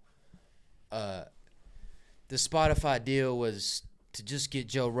 the Spotify deal was to just get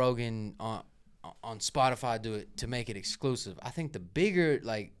Joe Rogan on Spotify to make it exclusive. I think the bigger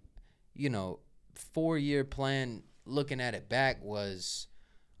 4-year plan, looking at it back, was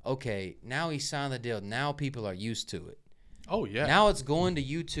okay. Now he signed the deal. Now people are used to it. Oh yeah. Now it's going to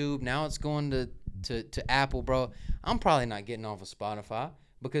YouTube. Now it's going to Apple, bro. I'm probably not getting off of Spotify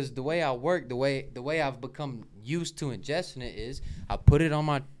because the way I work, the way I've become used to ingesting it is I put it on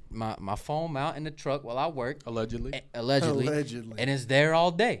my phone out in the truck while I work. Allegedly. Allegedly. And it's there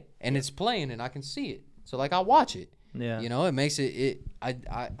all day. And it's playing and I can see it. So like I watch it. Yeah. You know, it makes it I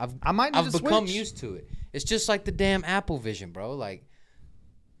might need I've to become switch. used to it. It's just like the damn Apple Vision, bro. Like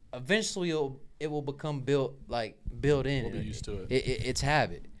eventually it will become built in. We'll be used to it. It's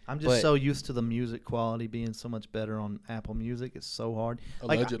habit. I'm just But- so used to the music quality being so much better on Apple Music. It's so hard.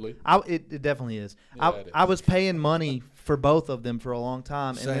 Allegedly. It definitely is. Yeah, it is. I was paying money for both of them for a long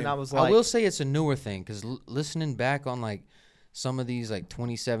time, and then Same. I was like, I will say it's a newer thing because listening back on like some of these like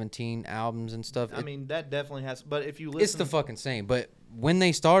 2017 albums and stuff, I mean, that definitely has. But if you listen, it's the fucking same. But when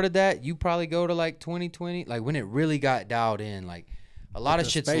they started that, you probably go to like 2020, like when it really got dialed in, like a lot of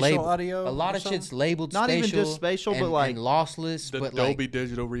the shit's spatial labeled. audio A lot or of shit's something? labeled Not spatial, even just spatial, but and- like- and lossless. The but Dolby like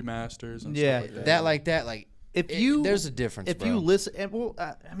Digital remasters and Yeah. stuff like that. there's a difference. if bro. you listen, and well,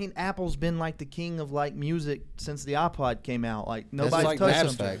 I mean, Apple's been like the king of like music since the iPod came out. Like nobody's like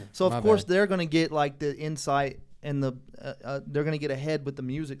touched Napster. them. So My of course bad. they're gonna get like the insight and the they're gonna get ahead with the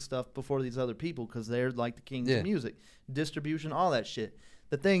music stuff before these other people because they're like the kings Yeah. of music, distribution, all that shit.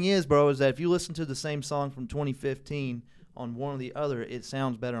 The thing is, bro, is that if you listen to the same song from 2015 on one or the other, it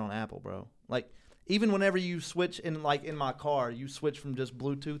sounds better on Apple, bro. Like even whenever you switch in my car, you switch from just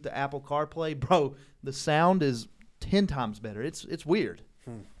Bluetooth to Apple CarPlay, bro, the sound is 10 times better. It's weird.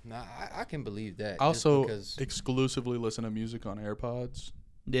 Nah, I can believe that. just Also, because exclusively listen to music on AirPods.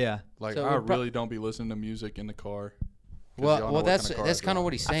 Yeah. Like So I we're pro- really don't be listening to music in the car. 'Cause y'all know well, what that's kinda car I that's kind of drive.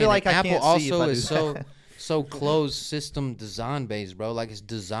 what he's I saying. feel like I Apple can't see if also I do is so that. so closed system design based, bro. Like it's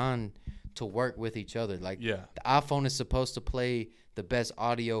designed to work with each other. Like Yeah. the iPhone is supposed to play the best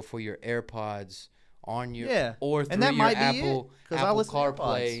audio for your AirPods on your Yeah. or And through that your might be it, Apple 'cause I Apple listen to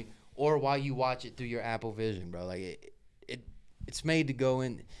CarPlay or while you watch it through your Apple Vision, bro. Like it's made to go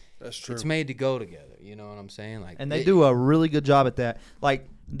in. That's true. It's made to go together. You know what I'm saying? Like And they do a really good job at that. Like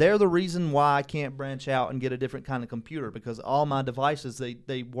they're the reason why I can't branch out and get a different kind of computer because all my devices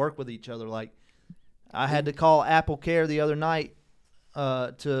they work with each other. Like I had to call Apple Care the other night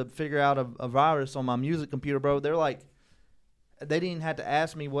to figure out a virus on my music computer, bro. They're like they didn't have to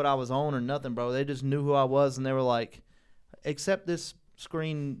ask me what I was on or nothing, bro. They just knew who I was and they were like, accept this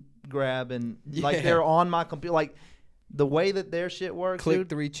screen grab and like Yeah. they're on my computer. Like the way that their shit works, click dude.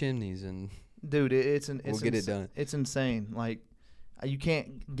 3 chimneys and Dude, it's We'll get it done. It's insane. Like you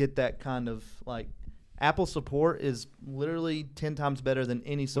can't get that kind of like Apple support is literally 10 times better than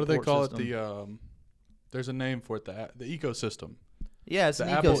any What support do they call system. it? There's a name for it. The ecosystem. Yeah, it's The an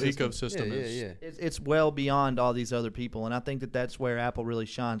Apple ecosystem. ecosystem is. yeah. It's well beyond all these other people, and I think that's where Apple really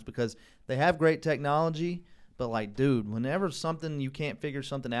shines because they have great technology. But like, dude, whenever you can't figure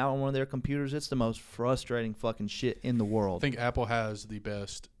something out on one of their computers, it's the most frustrating fucking shit in the I world. think Apple has the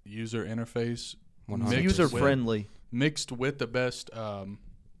best user interface. 100%. mixed User with- friendly. mixed with the best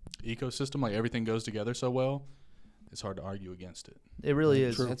ecosystem. Like everything goes together so well. It's hard to argue against it. It really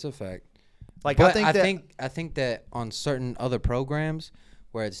is. That's a fact. Like But I think that on certain other programs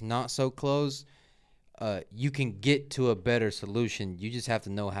where it's not so close, you can get to a better solution. You just have to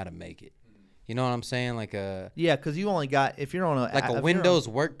know how to make it. You know what I'm saying? Like yeah, because you only got if you're on a Windows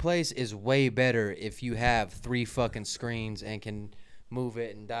workplace is way better if you have 3 fucking screens and can move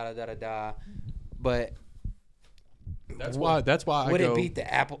it and da da da da da. But That's why I would go it beat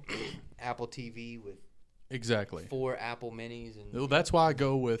the Apple Apple TV with exactly. 4 Apple Minis and Well, that's why I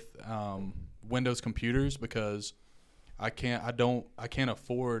go with Windows computers because I can't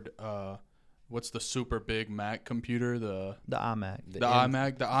afford what's the super big Mac computer, the iMac. the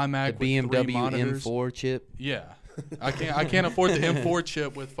iMac the with 3 BMW monitors. M4 chip? Yeah. I can't afford the M4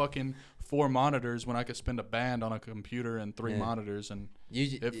 chip with fucking 4 monitors when I could spend a band on a computer and 3 Yeah. monitors and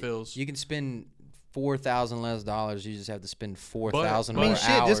It feels you can spend $4,000 less dollars. You just have to spend 4,000 I mean, more shit.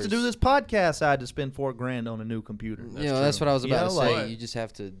 hours. Just to do this podcast, I had to spend $4,000 on a new computer. That's what I was You about know, to say. like- You just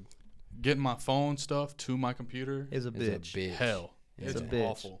have to. getting my phone stuff to my computer Is a It's bitch. a bitch. hell. It's It's a bitch.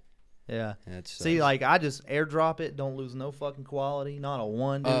 awful. Yeah. That's See, like I just airdrop it. Don't lose no fucking quality. Not a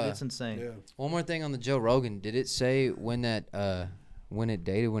one, dude. It's insane. Yeah. one more thing on the Joe Rogan. Did it say when that when it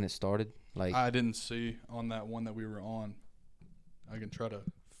dated, when it started? Like I didn't see on that one that we were on. I can try to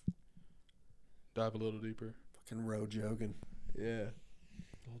dive a little deeper. Fucking Jogan. yeah.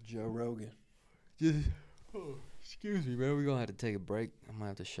 Old Joe Rogan. Excuse me, man. We're gonna have to take a break. I'm gonna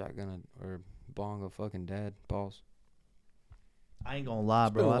have to shotgun or bong a fucking dad. Pause. I ain't gonna lie,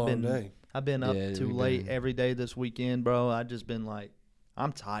 It's been bro. a long day. I've been up Yeah, too we've late been- every day this weekend, bro. I just been like,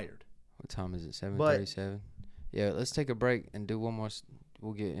 I'm tired. What time is it? 7:37. Yeah. Let's take a break and do one more.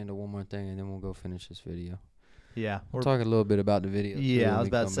 We'll get into one more thing and then we'll go finish this video. Yeah. We'll talk a little bit about the video. too Yeah, when I was we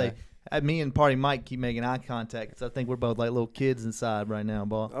about to come say. back. Me and Party Mike keep making eye contact because I think we're both like little kids inside right now.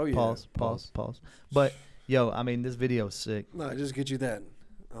 Oh, yeah. Pause. But yo, I mean, this video is sick. No, just get you that.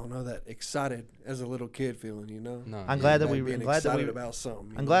 I don't know, that excited as a little kid feeling, you know. No, I'm yeah. glad that Like we. being I'm glad that excited we. about something.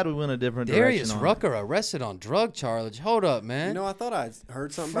 you I'm know? glad we went a different Darius direction. Rucker arrested on drug charge. Hold up, man. You know, I thought I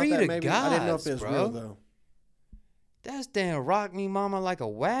heard something Free about the that. Maybe I didn't know if gods, it was bro. real though. That's damn Rock Me Mama Like a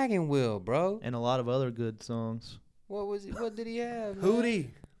Wagon Wheel, bro. And a lot of other good songs. What was it? What did he have? man? Hootie,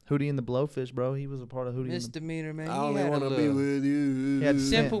 Hootie and the Blowfish, bro. He was a part of Hootie. And the, Misdemeanor, man. I He only had a want to be little with you. He had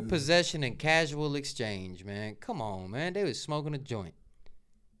simple Sin. possession and casual exchange, man. Come on, man. They was smoking a joint.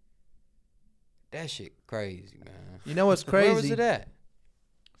 That shit crazy, man. you know what's crazy? Where was it at?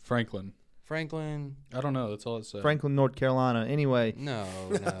 Franklin. Franklin? I don't know. That's all it said. Franklin, North Carolina. Anyway, No.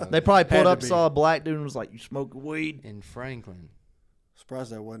 they probably pulled Had to up, be. saw a black dude, and was like, "You smoke weed?" In Franklin.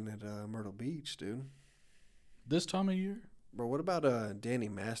 Surprised that wasn't at Myrtle Beach, dude. This time of year? Bro, what about Danny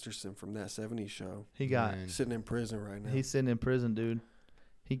Masterson from that '70s show? He got. Man. Sitting in prison right now. He's sitting in prison, dude.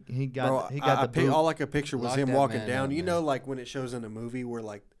 He got. Bro, he got the boot. all I could picture was Lock him that walking man down. up, You man. know, like when it shows in a movie where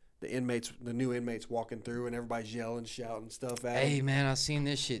like the new inmates walking through and everybody's yelling, shouting stuff at Hey, him. man, I seen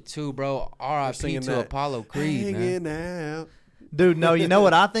this shit too, bro. R.I.P. singing to that, Apollo Creed, man. Hanging out. Dude, no, you know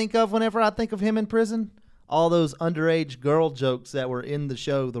what I think of whenever I think of him in prison? All those underage girl jokes that were in the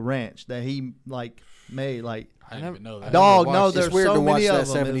show The Ranch that he like made. Like, I didn't even know that. Dog, never no, watched it. there's It's weird so to watch many that of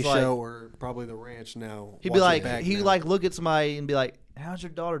them. '70s It's like- show or probably The Ranch now. he'd watch be it like, back he'd now. like look at somebody and be like, "How's your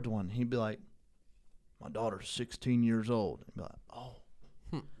daughter doing?" He'd be like, "My daughter's 16 years old." He'd be like, "Oh,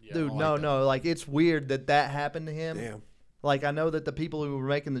 Yeah, I dude, don't no, like that. no." Like, it's weird that happened to him. Damn. Like, I know that the people who were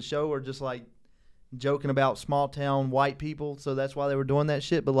making the show were just like joking about small town white people, so that's why they were doing that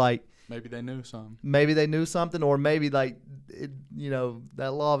shit. But like, Maybe they knew something. maybe they knew something, or maybe like,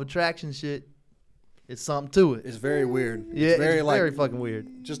 that law of attraction shit. It's something to it. It's very weird. Yeah, it's very, very fucking weird.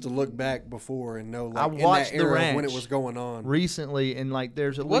 Just to look back before and know, like, I in watched that The era when it Ranch was going on. Recently, and like,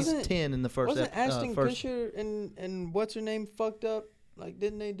 there's at Wasn't- least 10 in the first. Wasn't Ashton first. Kutcher and what's her name fucked up? Like,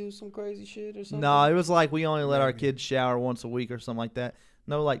 didn't they do some crazy shit or something? No, it was like we only let our Maybe. kids shower once a week or something like that.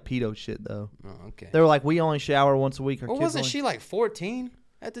 No, like pedo shit though. Oh, okay. They were like, we only shower once a week. Our Or kids wasn't only- she like 14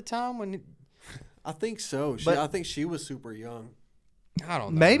 at the time when? I think so. But- I think she was super young. I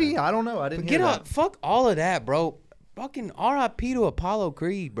don't know. Maybe, man. I don't know. I didn't But hear get that. up. Fuck all of that, bro. Fucking R.I.P. to Apollo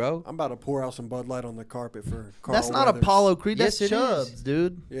Creed, bro. I'm about to pour out some Bud Light on the carpet for Carl That's not Weathers. Apollo Creed. That's Yes, it Chubbs, is.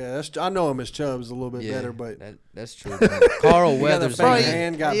 dude. Yeah, I know him as Chubbs a little bit better, but that's true. Man. Carl he got the Weathers, fake Probably- man.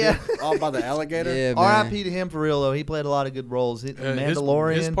 hand got yeah. bit off by the alligator. Yeah, man. R.I.P. to him for real though. He played a lot of good roles.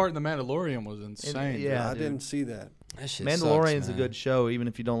 Mandalorian. His part in the Mandalorian was insane. yeah. I dude. didn't see that. That shit Mandalorian's sucks, a man. good show, even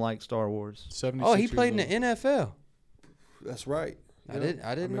if you don't like Star Wars. 76 Oh, he years played in the old. NFL. That's right. I didn't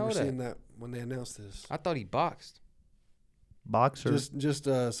I know remember that. seeing that when they announced this. I thought he boxed. Boxer. Just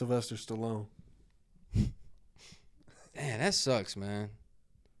Sylvester Stallone. Man, that sucks, man.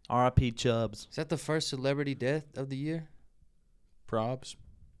 R.I.P. Chubbs. Is that the first celebrity death of the year? Probs.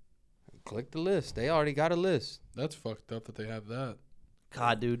 Click the list. They already got a list. That's fucked up that they have that.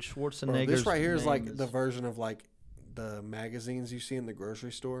 God, dude, Bro, Schwarzenegger. this right here is like the version of like the magazines you see in the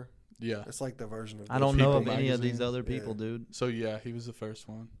grocery store. Yeah. It's like the version of. I don't People know of any of magazine. these other people, Yeah. dude. So yeah, he was the first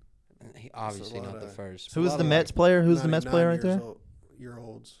one. He obviously lot not the of- first. Who was lot the of, Mets like, player? Who's the Mets 99 player right years there? old.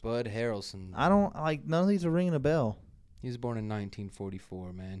 olds. Bud Harrelson. I don't like none of these are ringing a bell. He was born in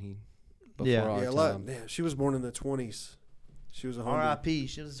 1944, man. Before Yeah. our Yeah, time. she was born in the 20s. She was 100. R.I.P.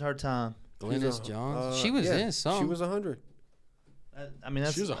 She was her time. Glynis Johns. She was in some. She was 100. I mean,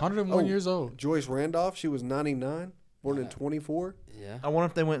 that's. She was 101 Oh. years old. Joyce Randolph, she was 99, born in 24. Yeah. I wonder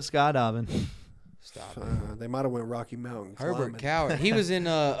if they went skydiving. Stop it. They might have went Rocky Mountain Herbert climbing. Coward. He was in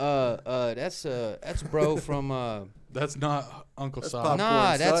that's bro from That's not Uncle That's Sol. Pop-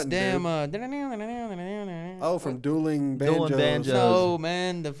 nah, that's Sutton, damn Oh, from Dueling Banjos. Dueling Banjos. no,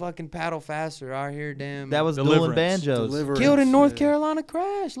 man, the fucking paddle faster out here, damn. That was Deliverance. Dueling Banjos. Deliverance, killed in North yeah. Carolina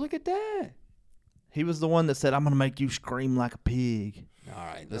crash. Look at that. He was the one that said, "I'm gonna make you scream like a pig." All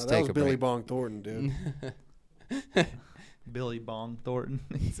right, No, let's that take was a Billy break. Bong Thornton, dude. Billy Bong Thornton.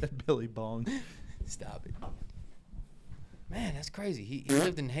 He said Billy Bong. Stop it. Man, that's crazy. He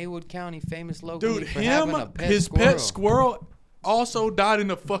lived in Haywood County, famous locally Dude, for having a him, pet his squirrel. pet squirrel also died in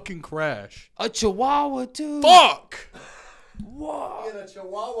a fucking crash. A Chihuahua too. Fuck! Whoa. He had a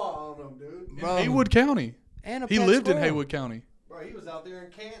chihuahua on him, dude. Bro. Haywood County. And a He pet lived in squirrel. Haywood County. Bro, he was out there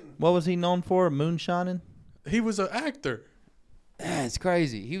in Canton. What was he known for? Moonshining? He was an actor. That's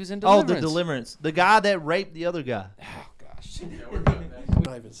crazy. He was in Oh, Deliverance. the Deliverance. The guy that raped the other guy. Oh gosh.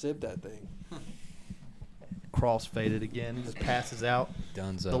 Not even sipped that thing. Cross-faded again. He just passes out.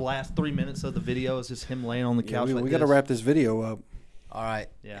 Dunzo. The last 3 minutes of the video is just him laying on the Yeah, couch like we got to this. wrap this video up. All right.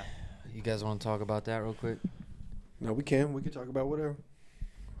 Yeah. You guys want to talk about that real quick? No, we can. We can talk about whatever.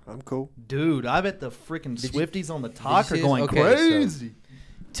 I'm cool. Dude, I bet the freaking Did you- Swifties on the talk see are this? going Okay, so- crazy.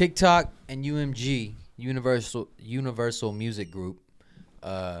 TikTok and UMG, Universal Music Group,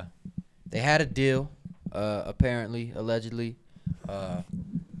 they had a deal, apparently, allegedly.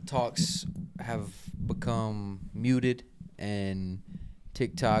 Talks have become muted, and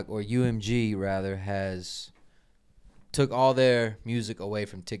TikTok, or UMG rather, has took all their music away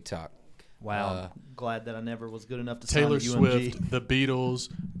from TikTok. Wow. Glad that I never was good enough to Taylor sign with UMG. Swift, The Beatles,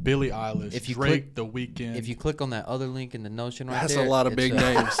 Billie Eilish, If you Drake, The Weeknd. If you click on that other link in the Notion right That's there, a lot of it's big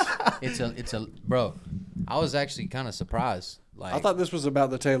names. It's a bro. I was actually kind of surprised. Like, I thought this was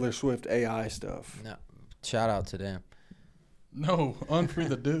about the Taylor Swift AI stuff. no, shout out to them. No, unfree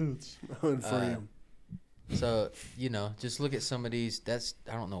the dudes. Unfree him. So just look at some of these. That's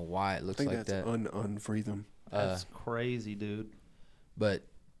I don't know why it I looks think like that's that. unfree them. That's crazy, dude. But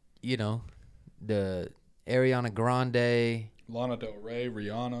the Ariana Grande, Lana Del Rey,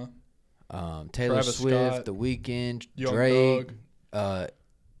 Rihanna. Taylor Travis Swift, Scott, The Weeknd, Young Drake, Thug.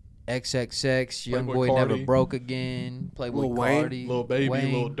 XXX, Young Playboi Boy Never Carti. Broke Again, Playboy Lil Wayne, Carti, Lil Baby,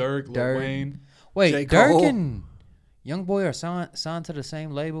 Wayne, Lil Durk, Lil Durk. Wayne. Wait, J. Durk Cole. and Young Boy are signed to the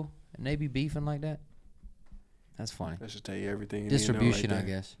same label, and they be beefing like that. That's funny. That should tell you everything. You Distribution, need I to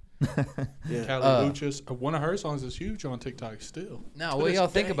know right guess. there. Yeah. Callie Lucas. One of her songs is huge on TikTok still. Now, To what do this y'all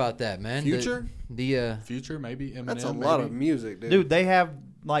think day. about that, man? Future? The Future, maybe Eminem. That's a lot of maybe. music, dude. Dude, they have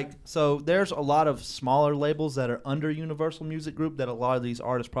so there's a lot of smaller labels that are under Universal Music Group that a lot of these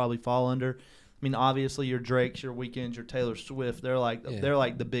artists probably fall under. I mean, obviously your Drakes, your Weekends, your Taylor Swift, they're like Yeah.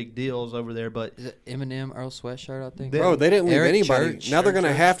 the big deals over there. But is it Eminem Earl Sweatshirt, I think. Bro, they didn't leave Eric anybody. Church. Now they're going to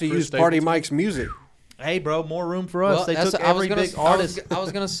Church, have to Chris use Party Stapleton. Mike's music. hey, bro, more room for us. They that's- took I was every gonna- big artist. I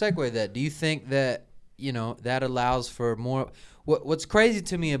was gonna segue that. Do you think that that allows for more? What's crazy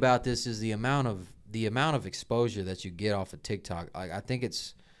to me about this is the amount of exposure that you get off of TikTok. Like, I think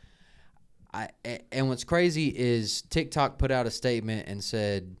it's. And what's crazy is TikTok put out a statement and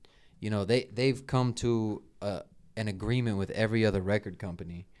said, they've come to an agreement with every other record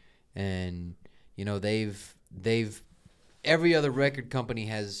company, and they've every other record company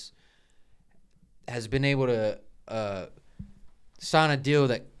has been able to sign a deal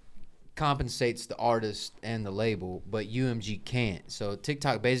that compensates the artist and the label, but UMG can't. So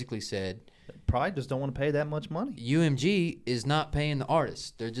TikTok basically said, Probably just don't want to pay that much money. UMG is not paying the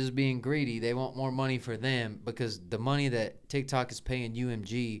artist. They're just being greedy. They want more money for them because the money that TikTok is paying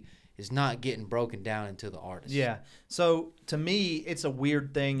UMG is not getting broken down into the artist. Yeah. So to me, it's a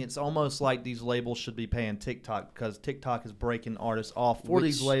weird thing. It's almost like these labels should be paying TikTok because TikTok is breaking artists off for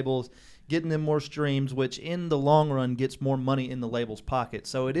these Which- labels, getting them more streams, which in the long run gets more money in the label's pocket.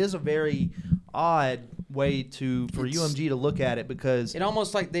 So it is a very odd way for It's- UMG to look at it because It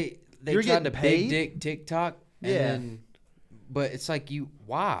almost like they You're tried to getting paid? big dick TikTok. And Yeah. then, but it's like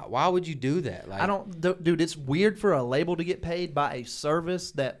why? Why would you do that? Like, I don't, dude. It's weird for a label to get paid by a service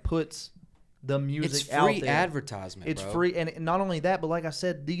that puts the music It's out free there. advertisement. It's bro. free, and not only that, but like I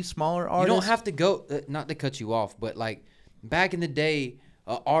said, these smaller You artists. don't have to go. Not to cut you off, but like back in the day,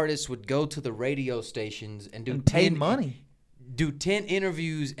 artists would go to the radio stations and do and pay 10 money. do 10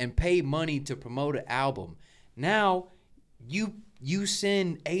 interviews and pay money to promote an album. Now, you you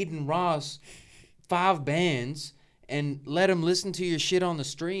send Aiden Ross 5 bands and let him listen to your shit on the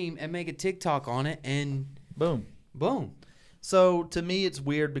stream and make a TikTok on it, and Boom. boom. So to me, it's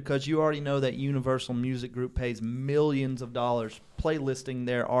weird because you already know that Universal Music Group pays millions of dollars playlisting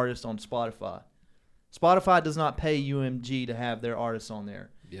their artists on Spotify. Spotify does not pay UMG to have their artists on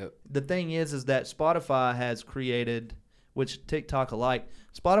there. Yep. The thing is that Spotify has created, which TikTok alike,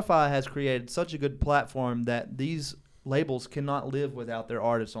 Spotify has created such a good platform that these labels cannot live without their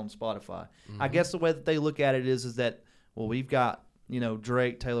artists on Spotify. I guess the way that they look at it is that, well, we've got,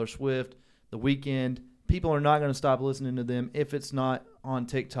 Drake, Taylor Swift, The Weeknd. People are not going to stop listening to them if it's not on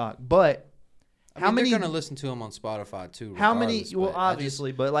TikTok. But How many? They're gonna listen to him on Spotify too. How many? regardless, Well, but I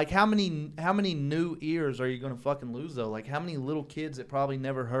obviously, but like how many new ears are you gonna fucking lose though? Like how many little kids that probably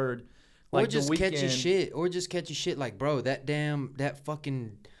never heard, like or just The catch your Weeknd. shit, like, bro, that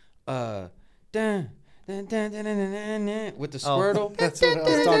fucking dun, dun, dun, dun, dun, dun, dun, with the Squirtle. That's what I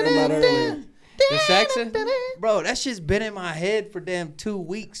was talking about earlier. The Saxon, bro, that shit's been in my head for damn 2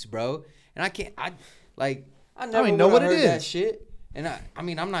 weeks, bro, and I never even know what it heard that is. shit, and I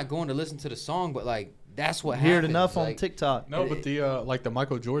mean, I'm not going to listen to the song, but like that's what Hear it happens. enough on like, TikTok. No, but the like the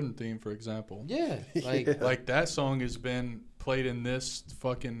Michael Jordan theme, for example. Yeah, like Like that song has been played in this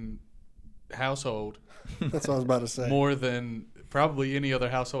fucking household That's what I was about to say. more than probably any other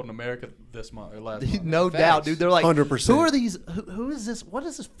household in America this month or last month. No Facts. doubt, dude. They're like, 100%. who are these? Who is this? What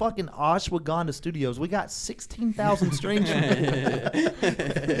is this fucking Ashwagandha Studios? We got 16,000 streams.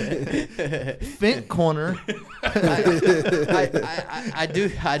 Fent Corner, I do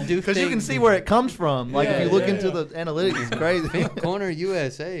because you think can see where it comes from. Like if Yeah, you look yeah, into yeah. the analytics, it's crazy. Fink Corner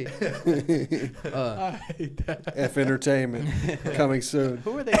USA. I hate that. F Entertainment coming soon.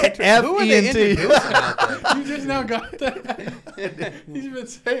 Who are they? F Who are E they N T. introducing out there? You just now got that. He's been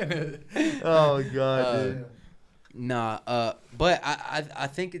saying it. Oh god, dude. Nah, but I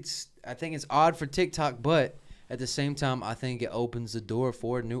think it's odd for TikTok, but at the same time, I think it opens the door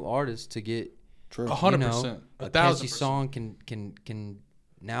for new artists to get True. 100%, a 1,000%. catchy song can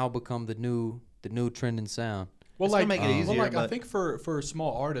now become the new trending sound. Well, It's gonna like, make it easier, I but- think for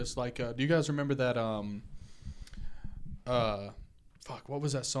small artists, like, do you guys remember that? Fuck, what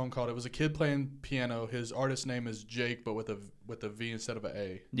was that song called? It was a kid playing piano. His artist name is Jake, but with a V instead of an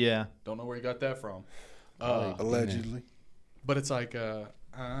A. Yeah. Don't know where he got that from. Allegedly. But it's like,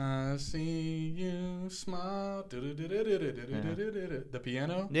 I see you smile. The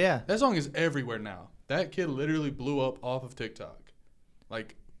piano. Yeah. That song is everywhere now. That kid literally blew up off of TikTok,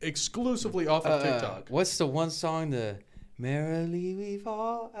 like exclusively off of TikTok. What's the one song? The merrily we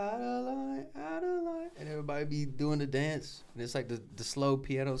fall out of line, and everybody be doing the dance. And it's like the slow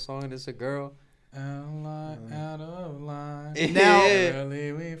piano song, and it's a girl. Out of line. Now-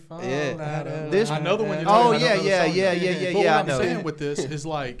 Merrily we fall Yeah. out of This- line. I know the one you're Oh, talking about. I know the yeah, song. yeah. But I what know. I'm saying with this is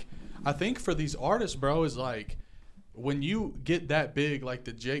like, I think for these artists, bro, is like when you get that big, like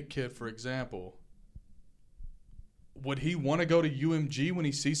the Jake kid, for example, would he want to go to UMG when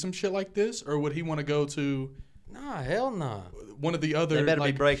he sees some shit like this, or would he want to go to Nah, hell nah. one of the other? They better be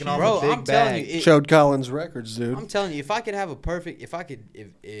like, breaking off Bro, a big I'm telling bag. you, Showed Collins Records, dude. I'm telling you, if I could have a perfect, if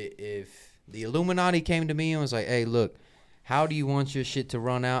the Illuminati came to me and was like, hey, look, how do you want your shit to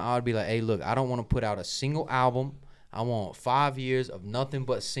run out? I would be like, hey, look, I don't want to put out a single album. I want 5 years of nothing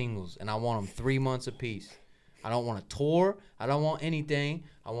but singles, and I want them 3 months apiece. I don't want to tour. I don't want anything.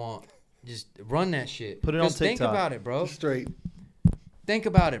 I want just run that shit. Put it on 'Cause think TikTok. about it, bro. Straight. Think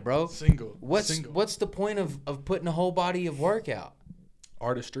about it, bro. Single. What's the point of putting a whole body of work out?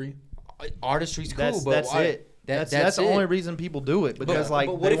 Artistry. Artistry's cool, but That's why- it. That's that's the it. only reason people do it because but like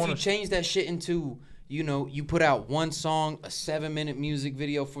what they if want you to. change that shit into, you put out one song, a 7-minute music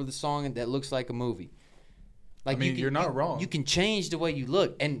video for the song, and that looks like a movie. Like I mean, you're not wrong. You can change the way you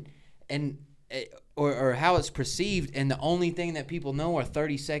look or how it's perceived, and the only thing that people know are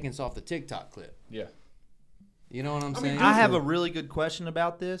 30 seconds off the TikTok clip. Yeah. You know what I'm mean, saying? I have a really good question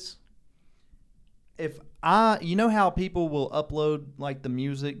about this. You know how people will upload like the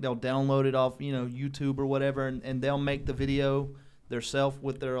music, they'll download it off, YouTube or whatever, and they'll make the video theirself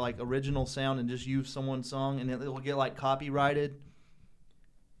with their like original sound and just use someone's song, and it'll get like copyrighted.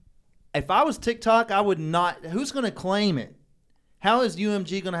 If I was TikTok, I would not. Who's going to claim it? How is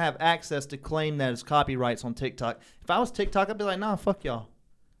UMG going to have access to claim that as copyrights on TikTok? If I was TikTok, I'd be like, nah, fuck y'all.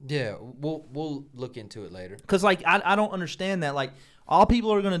 Yeah, we'll look into it later. Because, like, I don't understand that. Like, all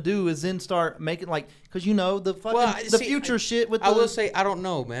people are going to do is then start making, like, because, the fucking, the future shit with I the... will say, I don't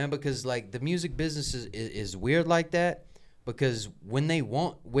know, man, because, like, the music business is weird like that, because when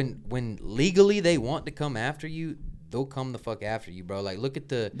legally they want to come after you, they'll come the fuck after you, bro. Like, look at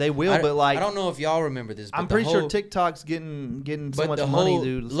the. They will, I but, like, I don't know if y'all remember this. But I'm the pretty sure whole- TikTok's getting so but much the money, whole,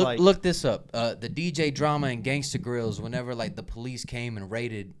 dude. It's look, like, look this up. The DJ Drama and Gangsta Grills, whenever like the police came and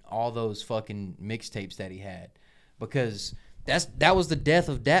raided all those fucking mixtapes that he had, because that was the death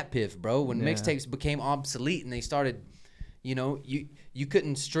of Dat Piff, bro. When Yeah. mixtapes became obsolete and they started, you know, you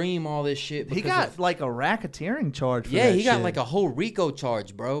couldn't stream all this shit. he Because got of, like a racketeering charge for yeah, that he got shit. like a whole RICO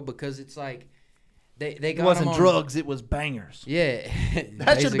charge, bro, because it's like they It got wasn't him on, drugs, it was bangers. Yeah, That should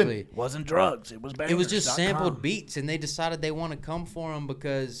have basically. been. Wasn't drugs, it was bangers. It was just sampled beats, and they decided they want to come for him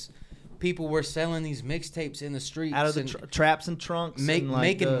because people were selling these mixtapes in the streets out of the and traps and trunks, and like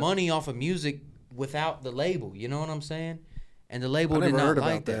making the- money off of music without the label. You know what I'm saying? And the label I did never not heard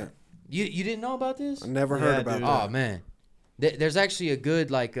like about that. You didn't know about this? I never Yeah, heard about dude. that. Oh man, there's actually a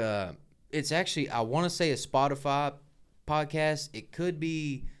good like it's actually I want to say a Spotify podcast. It could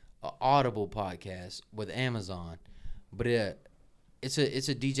be an Audible podcast with Amazon, but it's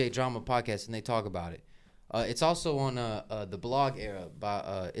a DJ Drama podcast and they talk about it. It's also on the Blog Era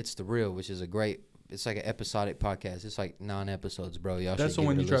by It's the Real, which is a great. It's like an episodic podcast. It's like 9 episodes, bro. Y'all That's should the give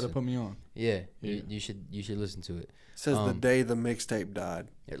one it you a tried to listen. put me on. Yeah, Yeah. You should listen to it. Says the day the mixtape died.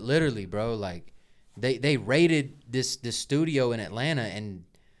 Literally, bro. Like they raided this studio in Atlanta and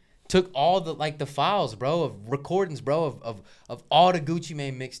took all the files, bro, of recordings, bro, of all the Gucci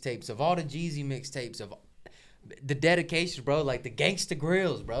Mane mixtapes, of all the Jeezy mixtapes, of the dedications, bro, like the Gangsta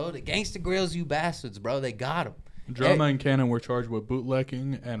Grills, bro, the Gangsta Grills, you bastards, bro. They got them. Drama and Cannon were charged with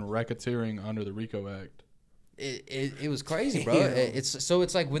bootlegging and racketeering under the RICO Act. It was crazy, bro.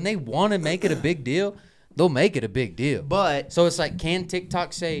 It's like when they want to make it a big deal, they'll make it a big deal. But So it's like, can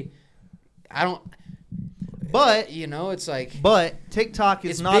TikTok say, I don't, but you know, it's like, but TikTok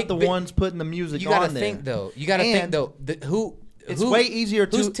is It's not big- the big- ones putting the music you gotta on there. think though. You gotta think And though. It's way easier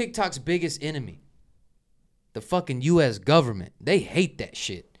Who's to. TikTok's biggest enemy? The fucking U.S. government. They hate that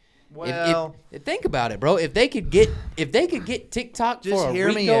shit. Well- Think about it, bro. If they could get TikTok Just for a hear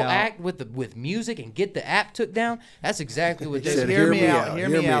me RICO out. act with music and get the app took down, that's exactly what they said, Hear me out. out, Hear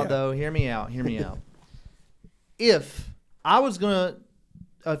hear me me out, out. though. Hear me out. Hear me out. If I was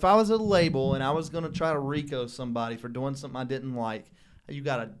a label and I was gonna try to RICO somebody for doing something I didn't like, you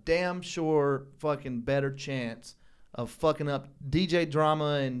got a damn sure fucking better chance of fucking up DJ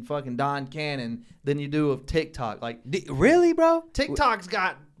Drama and fucking Don Cannon than you do of TikTok. Like Really, bro? TikTok's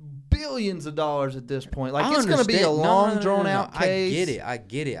got billions of dollars at this point. Like I it's gonna be a understand. No, long, no, drawn out case. I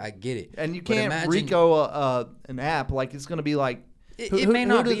get it. And you But can't imagine- RICO an app. Like it's gonna be like. It may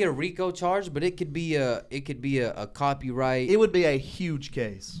not be a RICO charge, but it could be a copyright. It would be a huge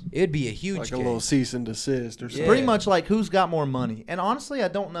case. It'd be a huge Like a case. little cease and desist or something. Yeah. Pretty much like who's got more money. And honestly, I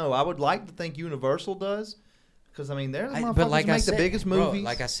don't know. I would like to think Universal does, because I mean they're the motherfuckers But like who I make said, the biggest bro, movies.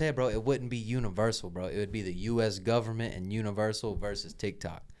 like I said, bro, it wouldn't be Universal, bro. It would be the U.S. government and Universal versus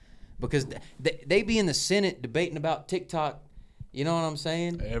TikTok, because they be in the Senate debating about TikTok. You know what I'm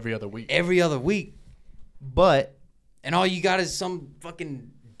saying? Every other week. Every other week, But and all you got is some fucking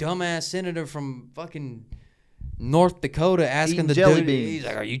dumbass senator from fucking North Dakota asking Eating the jelly dude. beans. He's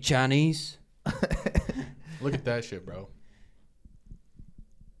like, "Are you Chinese?" Look at that shit, bro.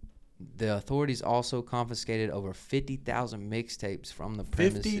 The authorities also confiscated over 50,000 mixtapes from the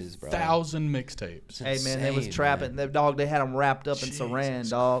premises, bro. 50,000 mixtapes. hey man, they was insane, trapping man. their dog. They had them wrapped up in saran, Jesus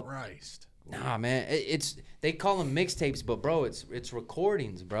dog. Christ. Nah, man, it's they call them mixtapes, but bro, it's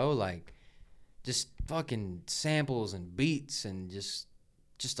recordings, bro. Like, just fucking samples and beats and just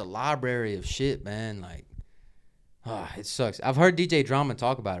a library of shit, man. Like, it sucks. I've heard DJ Drama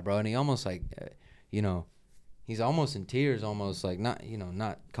talk about it, bro, and he almost like, you know, he's almost in tears, almost like not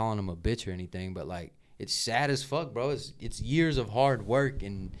calling him a bitch or anything, but like it's sad as fuck, bro. It's years of hard work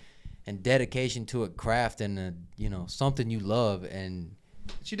and dedication to a craft and something you love, and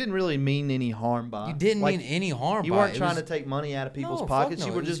But you didn't really mean any harm by. you didn't like, mean any harm. You by weren't it. It trying was- to take money out of people's No, pockets. fuck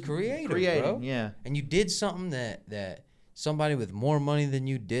You no. were It was just creative, creating. bro. Yeah. and you did something that somebody with more money than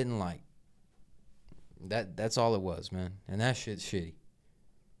you didn't like. That's all it was, man. And that shit's shitty.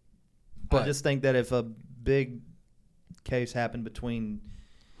 I just think that if a big case happened between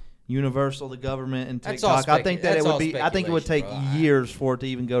Universal, the government, and That's all TikTok, I think that that's it would all be. I think it would take speculation, bro. years for it to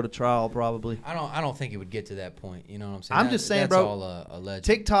even go to trial. Probably. I don't think it would get to that point. You know what I'm saying? I'm just saying, that's bro, all alleged.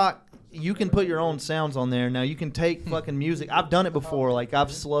 TikTok, you can put your own sounds on there. Now you can take fucking music. I've done it before. Like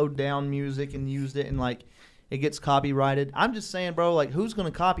I've slowed down music and used it, and like it gets copyrighted. I'm just saying, bro. Like who's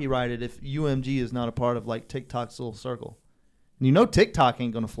gonna copyright it if UMG is not a part of like TikTok's little circle? And you know TikTok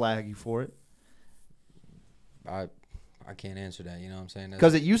ain't gonna flag you for it I can't answer that. You know what I'm saying?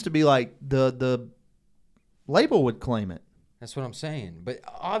 because it used to be like the label would claim it. That's what I'm saying. But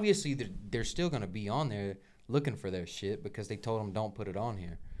obviously, they're still going to be on there looking for their shit because they told them don't put it on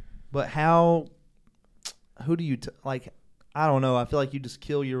here. But who do you like? I don't know. I feel like you just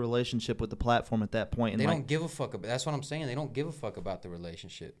kill your relationship with the platform at that point. And They like, don't give a fuck about. That's what I'm saying. They don't give a fuck about the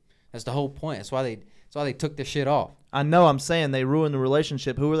relationship. That's the whole point. That's why they took their shit off. I know. I'm saying they ruin the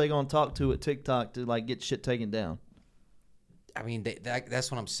relationship. Who are they going to talk to at TikTok to like get shit taken down? I mean, that's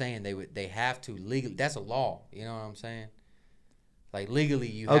what I'm saying. They have to legally. That's a law. You know what I'm saying? Like legally,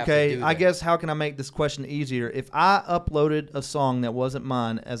 you have to do Okay, that. I guess how can I make this question easier? If I uploaded a song that wasn't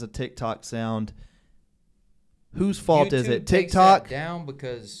mine as a TikTok sound, whose fault is YouTube it? takes TikTok, that down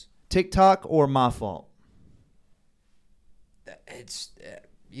because TikTok, or my fault? it's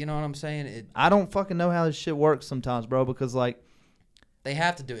you know what I'm saying. I don't fucking know how this shit works sometimes, bro. Because like, They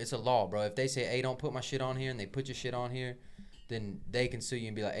have to do it. It's a law, bro. If they say, "Hey, don't put my shit on here," and they put your shit on here, then they can sue you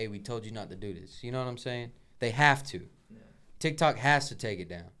and be like, "Hey, we told you not to do this." You know what I'm saying? They have to. TikTok has to take it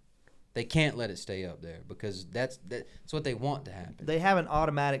down. They can't let it stay up there because that's what they want to happen. they have an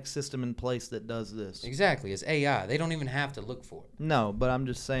automatic system in place that does this. Exactly. It's AI. They don't even have to look for it. No, but I'm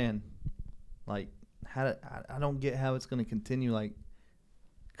just saying, like, I don't get how it's going to continue, like,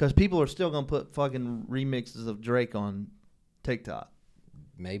 because people are still going to put fucking remixes of Drake on TikTok.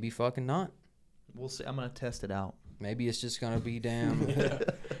 Maybe fucking not. We'll see. I'm going to test it out. Maybe it's just gonna be damn.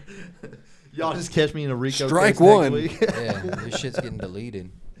 Y'all just catch me in a Rico Strike case one. next week. Yeah, this shit's getting deleted.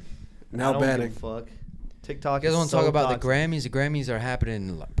 I Now don't give a batting. fuck. TikTok. You guys is want to so talk about toxic. the Grammys? The Grammys are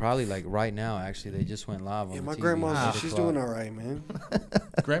happening probably like right now. Actually, they just went live on Yeah, the my TV grandma, at 8 she's o'clock. doing all right, man.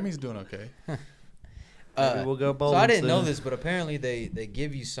 Grammy's doing okay. Maybe we'll go So bowling I didn't know soon. this, but apparently they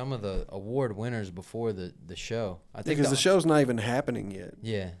give you some of the award winners before the show. I think Because the show's not even happening yet.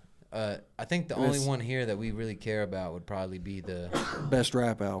 Yeah, I think the And only it's- one here that we really care about would probably be the Best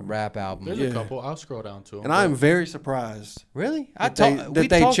rap album. rap album. There's Yeah. a couple. I'll scroll down to them. And I am very surprised. Really? That they- we that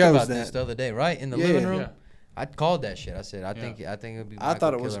they talked chose about this that. the other day, right? In the Yeah. living room. Yeah. I called that shit. I said I Yeah. think it would be. I Michael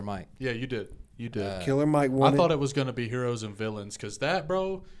thought it was- Killer Mike. Yeah, you did. You did. Killer Mike won I thought it. it was gonna be Heroes and Villains because that,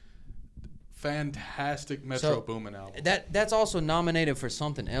 bro, fantastic Metro So, Boomin album. That's also nominated for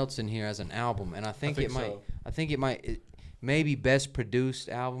something else in here as an album, and I think think it might. so. I think it might. Maybe best produced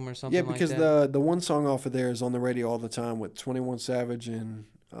album or something. Yeah, because like that. the one song off of there is on the radio all the time with 21 Savage and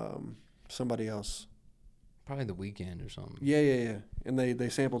somebody else. Probably The Weeknd or something. Yeah. And they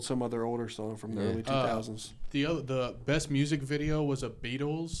sampled some other older song from the Yeah. early 2000s. The best music video was a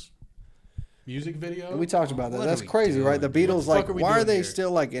Beatles music video. And we talked about that. What are That's we crazy, right? The doing, dude? Beatles, What the like, fuck are we why are doing they here?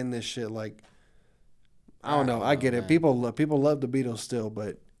 still like in this shit? Like, I don't know. I get man. it. People love the Beatles still, but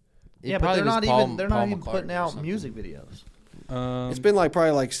It Yeah, but probably they're was not Paul- even they're Paul not even McCartney putting or out something. music videos. it's been like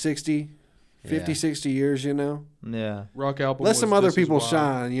probably like 50, Yeah. 60 years, you know? Yeah, rock album. Let was some other This Is people Why.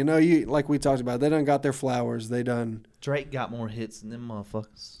 shine. You know, like we talked about, they done got their flowers. They done. Drake got more hits than them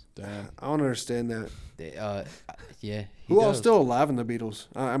motherfuckers. I don't understand that. They, yeah. he Who else does. still alive in the Beatles?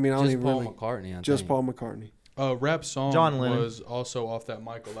 I mean, I don't Just even Paul really. McCartney. I Just think. Paul McCartney. Rap song John Lennon. was also off that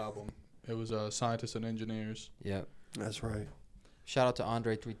Michael album. It was Scientists and Engineers. Yep. That's right. Shout out to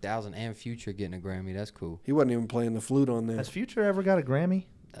Andre 3000 and Future getting a Grammy. That's cool. He wasn't even playing the flute on there. Has Future ever got a Grammy?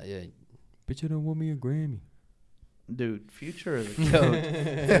 Yeah. Bitch, you don't want me a Grammy. Dude, Future is a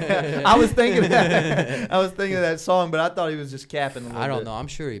goat. I was thinking that. I was thinking of that song, but I thought he was just capping a little I don't bit. know. I'm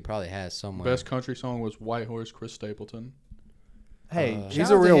sure he probably has somewhere. Best country song was White Horse, Chris Stapleton. Hey, He's shout a out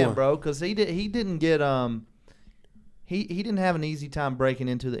to real him, one. bro, because he didn't get he didn't have an easy time breaking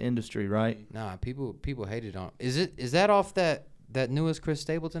into the industry, right? Nah, people hated on. Is that off that newest Chris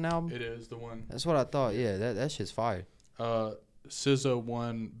Stapleton album? It is the one. That's what I thought. Yeah, that shit's fire. SZA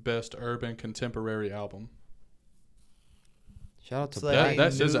won Best Urban Contemporary Album. Shout out to So they- That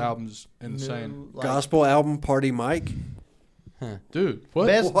new- SZA album's insane. New, like, Gospel album, Party Mike. Dude, what?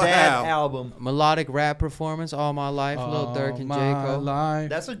 best Wow. dad album. melodic rap performance all my life. Lil Durk and J Cole. Life.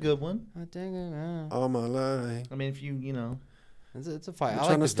 That's a good one. I think All my life. I mean, if you know, it's a fight. I'm I trying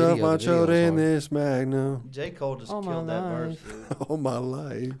like to the stuff video. my The video shoulder was in hard. this Magnum. J. Cole just All my killed that verse. life. Dude. All my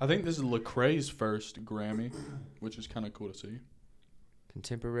life. I think this is Lecrae's first Grammy, which is kind of cool to see.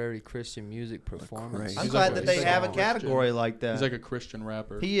 Contemporary Christian music performance. I'm He's glad like that a- they he's have a like a category like that. He's like a Christian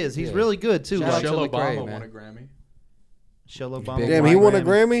rapper. He is. He's Yeah. really good too. Shout out Like to Michelle Lecrae, Obama man. won a Grammy. Michelle Obama. Big Damn, Mike he won a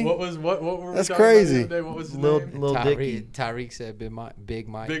Grammy. Grammy? What were we That's talking about the crazy. other day? What was his Lil name? Lil Dicky. Tyreek said Big Mike. Big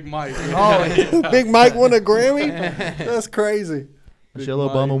Mike. Oh, yeah. Big Mike won a Grammy? That's crazy. Michelle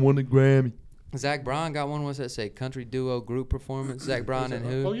Mike. Obama won a Grammy. Zach Bryan got one. What's that say? Country duo group performance. Zach Bryan and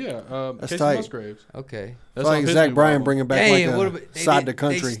who? Oh yeah, That's Casey tight. Musgraves. Okay. That's It's like off his Zach new Bryan album. bringing back Damn, like what a side to They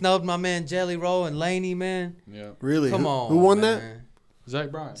country. snubbed my man Jelly Roll and Laney, man. Yeah. Really? Come Who, on. who won man. that?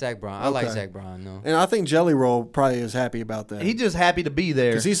 Zach Bryan. Zach Bryan. I like Okay. Zach Bryan though. And I think Jelly Roll probably is happy about that. He's just happy to be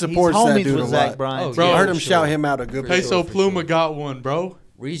there 'Cause he He's supports that homies dude with a Zach lot. Bryan. Oh, Bro, I yeah, heard for him shout sure. him out a good For Hey, bit. so for Pluma sure. got one, bro.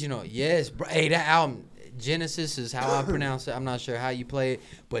 Regional, yes, bro. Hey, that album, Genesis is how I pronounce it. I'm not sure how you play it,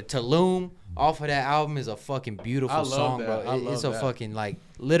 but Tulum off of that album is a fucking beautiful I love song, that. bro. I love It's a that. fucking like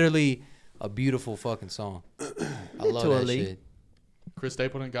literally a beautiful fucking song. I love that Literally. shit. Chris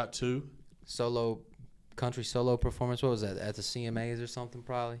Stapleton got 2. Country solo performance. What was that? At the CMAs or something,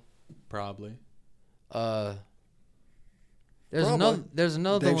 probably. Probably. There's Probably.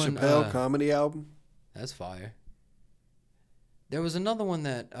 another Dave one. Chappelle comedy album. That's fire. There was another one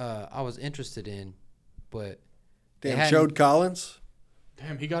that I was interested in, but they Damn, hadn't- Chode Collins.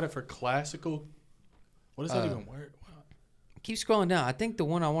 Damn, he got it for classical. What is that even? Where? Keep scrolling down. I think the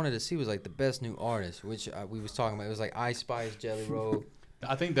one I wanted to see was like the best new artist, which we was talking about. It was like Ice Spice, Jelly Roll.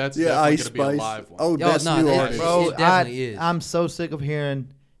 I think that's Yeah, definitely Ice gonna be a Spice. live one. Oh, Yo, best no, new that- artist. Bro, It definitely is. I'm so sick of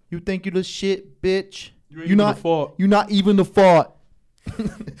hearing, you think you the shit, bitch. You ain't You even not the fault. You not even the fault.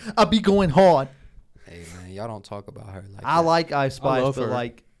 I be going hard. Hey man, y'all don't talk about her like I that. like Ice Spice, love but her.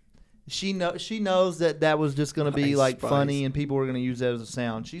 like she knows that was just gonna be Ice like Spice. funny and people were gonna use that as a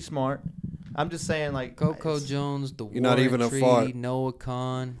sound. She's smart. I'm just saying like Coco it's- Jones, the You're not even a Tree, fart. Noah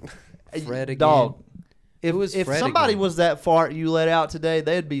Khan, Hey, Fred again. Dog. If Who was if Fred somebody again? was that fart you let out today,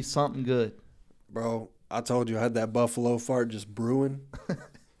 they'd be something good. Bro, I told you I had that buffalo fart just brewing.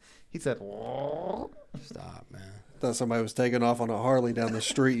 He said, Stop, man. Thought somebody was taking off on a Harley down the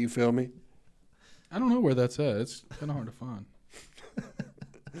street, you feel me? I don't know where that's at. It's kind of hard to find.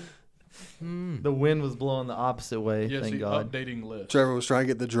 the wind was blowing the opposite way. Yeah, thank see, God. updating list. Trevor was trying to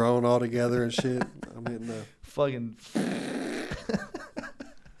get the drone all together and shit. I'm hitting the Fucking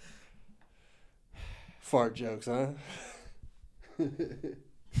fart jokes, huh?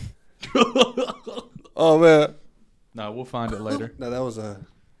 Oh, man. No, we'll find it later. No,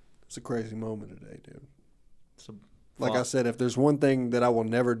 it's a crazy moment today, dude. It's a Like I fuck. said, if there's one thing that I will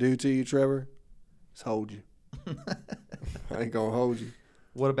never do to you, Trevor, it's hold you. I ain't gonna hold you.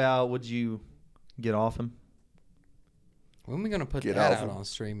 What about would you get off him? When we gonna put Get that off out him. on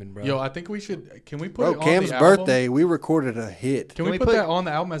streaming, bro? Yo, I think we should. Can we put Bro, it on Cam's the album? birthday, we recorded a hit. Can we put that on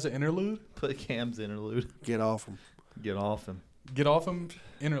the album as an interlude? Put Cam's interlude. Get off him. Get off him. Get off him.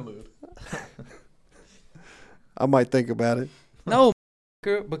 Interlude. I might think about it. No,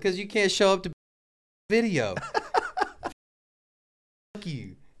 because you can't show up to video. Fuck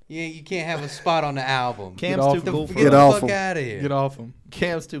you. You can't have a spot on the album. Cam's off too him. cool for Get Get the off us. fuck him. out of here. Get off him.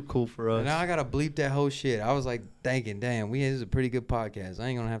 Cam's too cool for us. And now I gotta bleep that whole shit. I was like thinking, damn, this is a pretty good podcast. I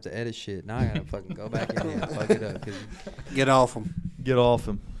ain't gonna have to edit shit. Now I gotta fucking go back in there and fuck it up. 'Cause Get off him. Get off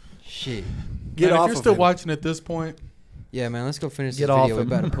him. shit. Get Man, off if you're of still him. watching at this point, Yeah, man, let's go finish Get this off video. We him.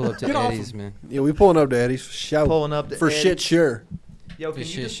 better pull up to Get off Eddie's, man. Yeah, we pulling up to Eddie's. Shout Pulling up the for Eddie. shit, sure. Yo, can For you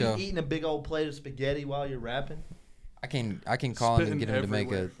shit just show. be eating a big old plate of spaghetti while you're rapping? I can call him and Spitting get him to make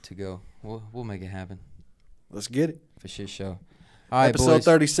everywhere. a to go. We'll make it happen Let's get it. for shit show. All right, Episode boys.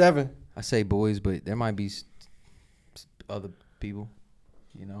 37. I say boys, but there might be other people,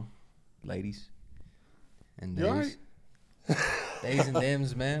 ladies and You days. alright? Days and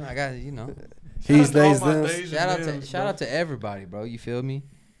thems, man. I got He's Shout out to all days my them. days and shout out to thems, shout bro. out to everybody, bro. You feel me?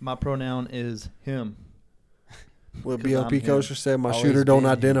 My pronoun is him. What 'Cause I'm BLP him. Kosher said, my Always shooter don't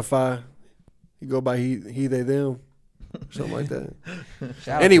been him. identify. You go by he, they, them. Something like that.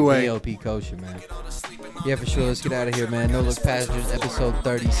 Shout Anyway. out to BLP Kosher, man. Yeah, for sure. Let's get out of here, man. No Look Passengers, episode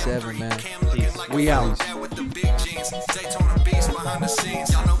 37, man. We out. With the big jeans, Daytona beast behind the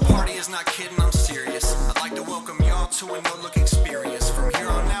scenes. Y'all know party is not kidding, I'm serious. I'd like to welcome y'all to a no-look experience. From here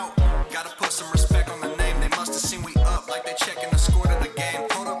on out, gotta put some respect on the name. They must have seen we up like they checking the score to the game.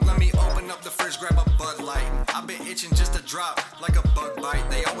 Hold up, let me open up the fridge, grab a Bud Light. I've been itching just to drop like a bug bite.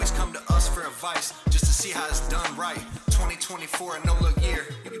 They always come to us for advice just to see how it's done right. 2024, a no-look year.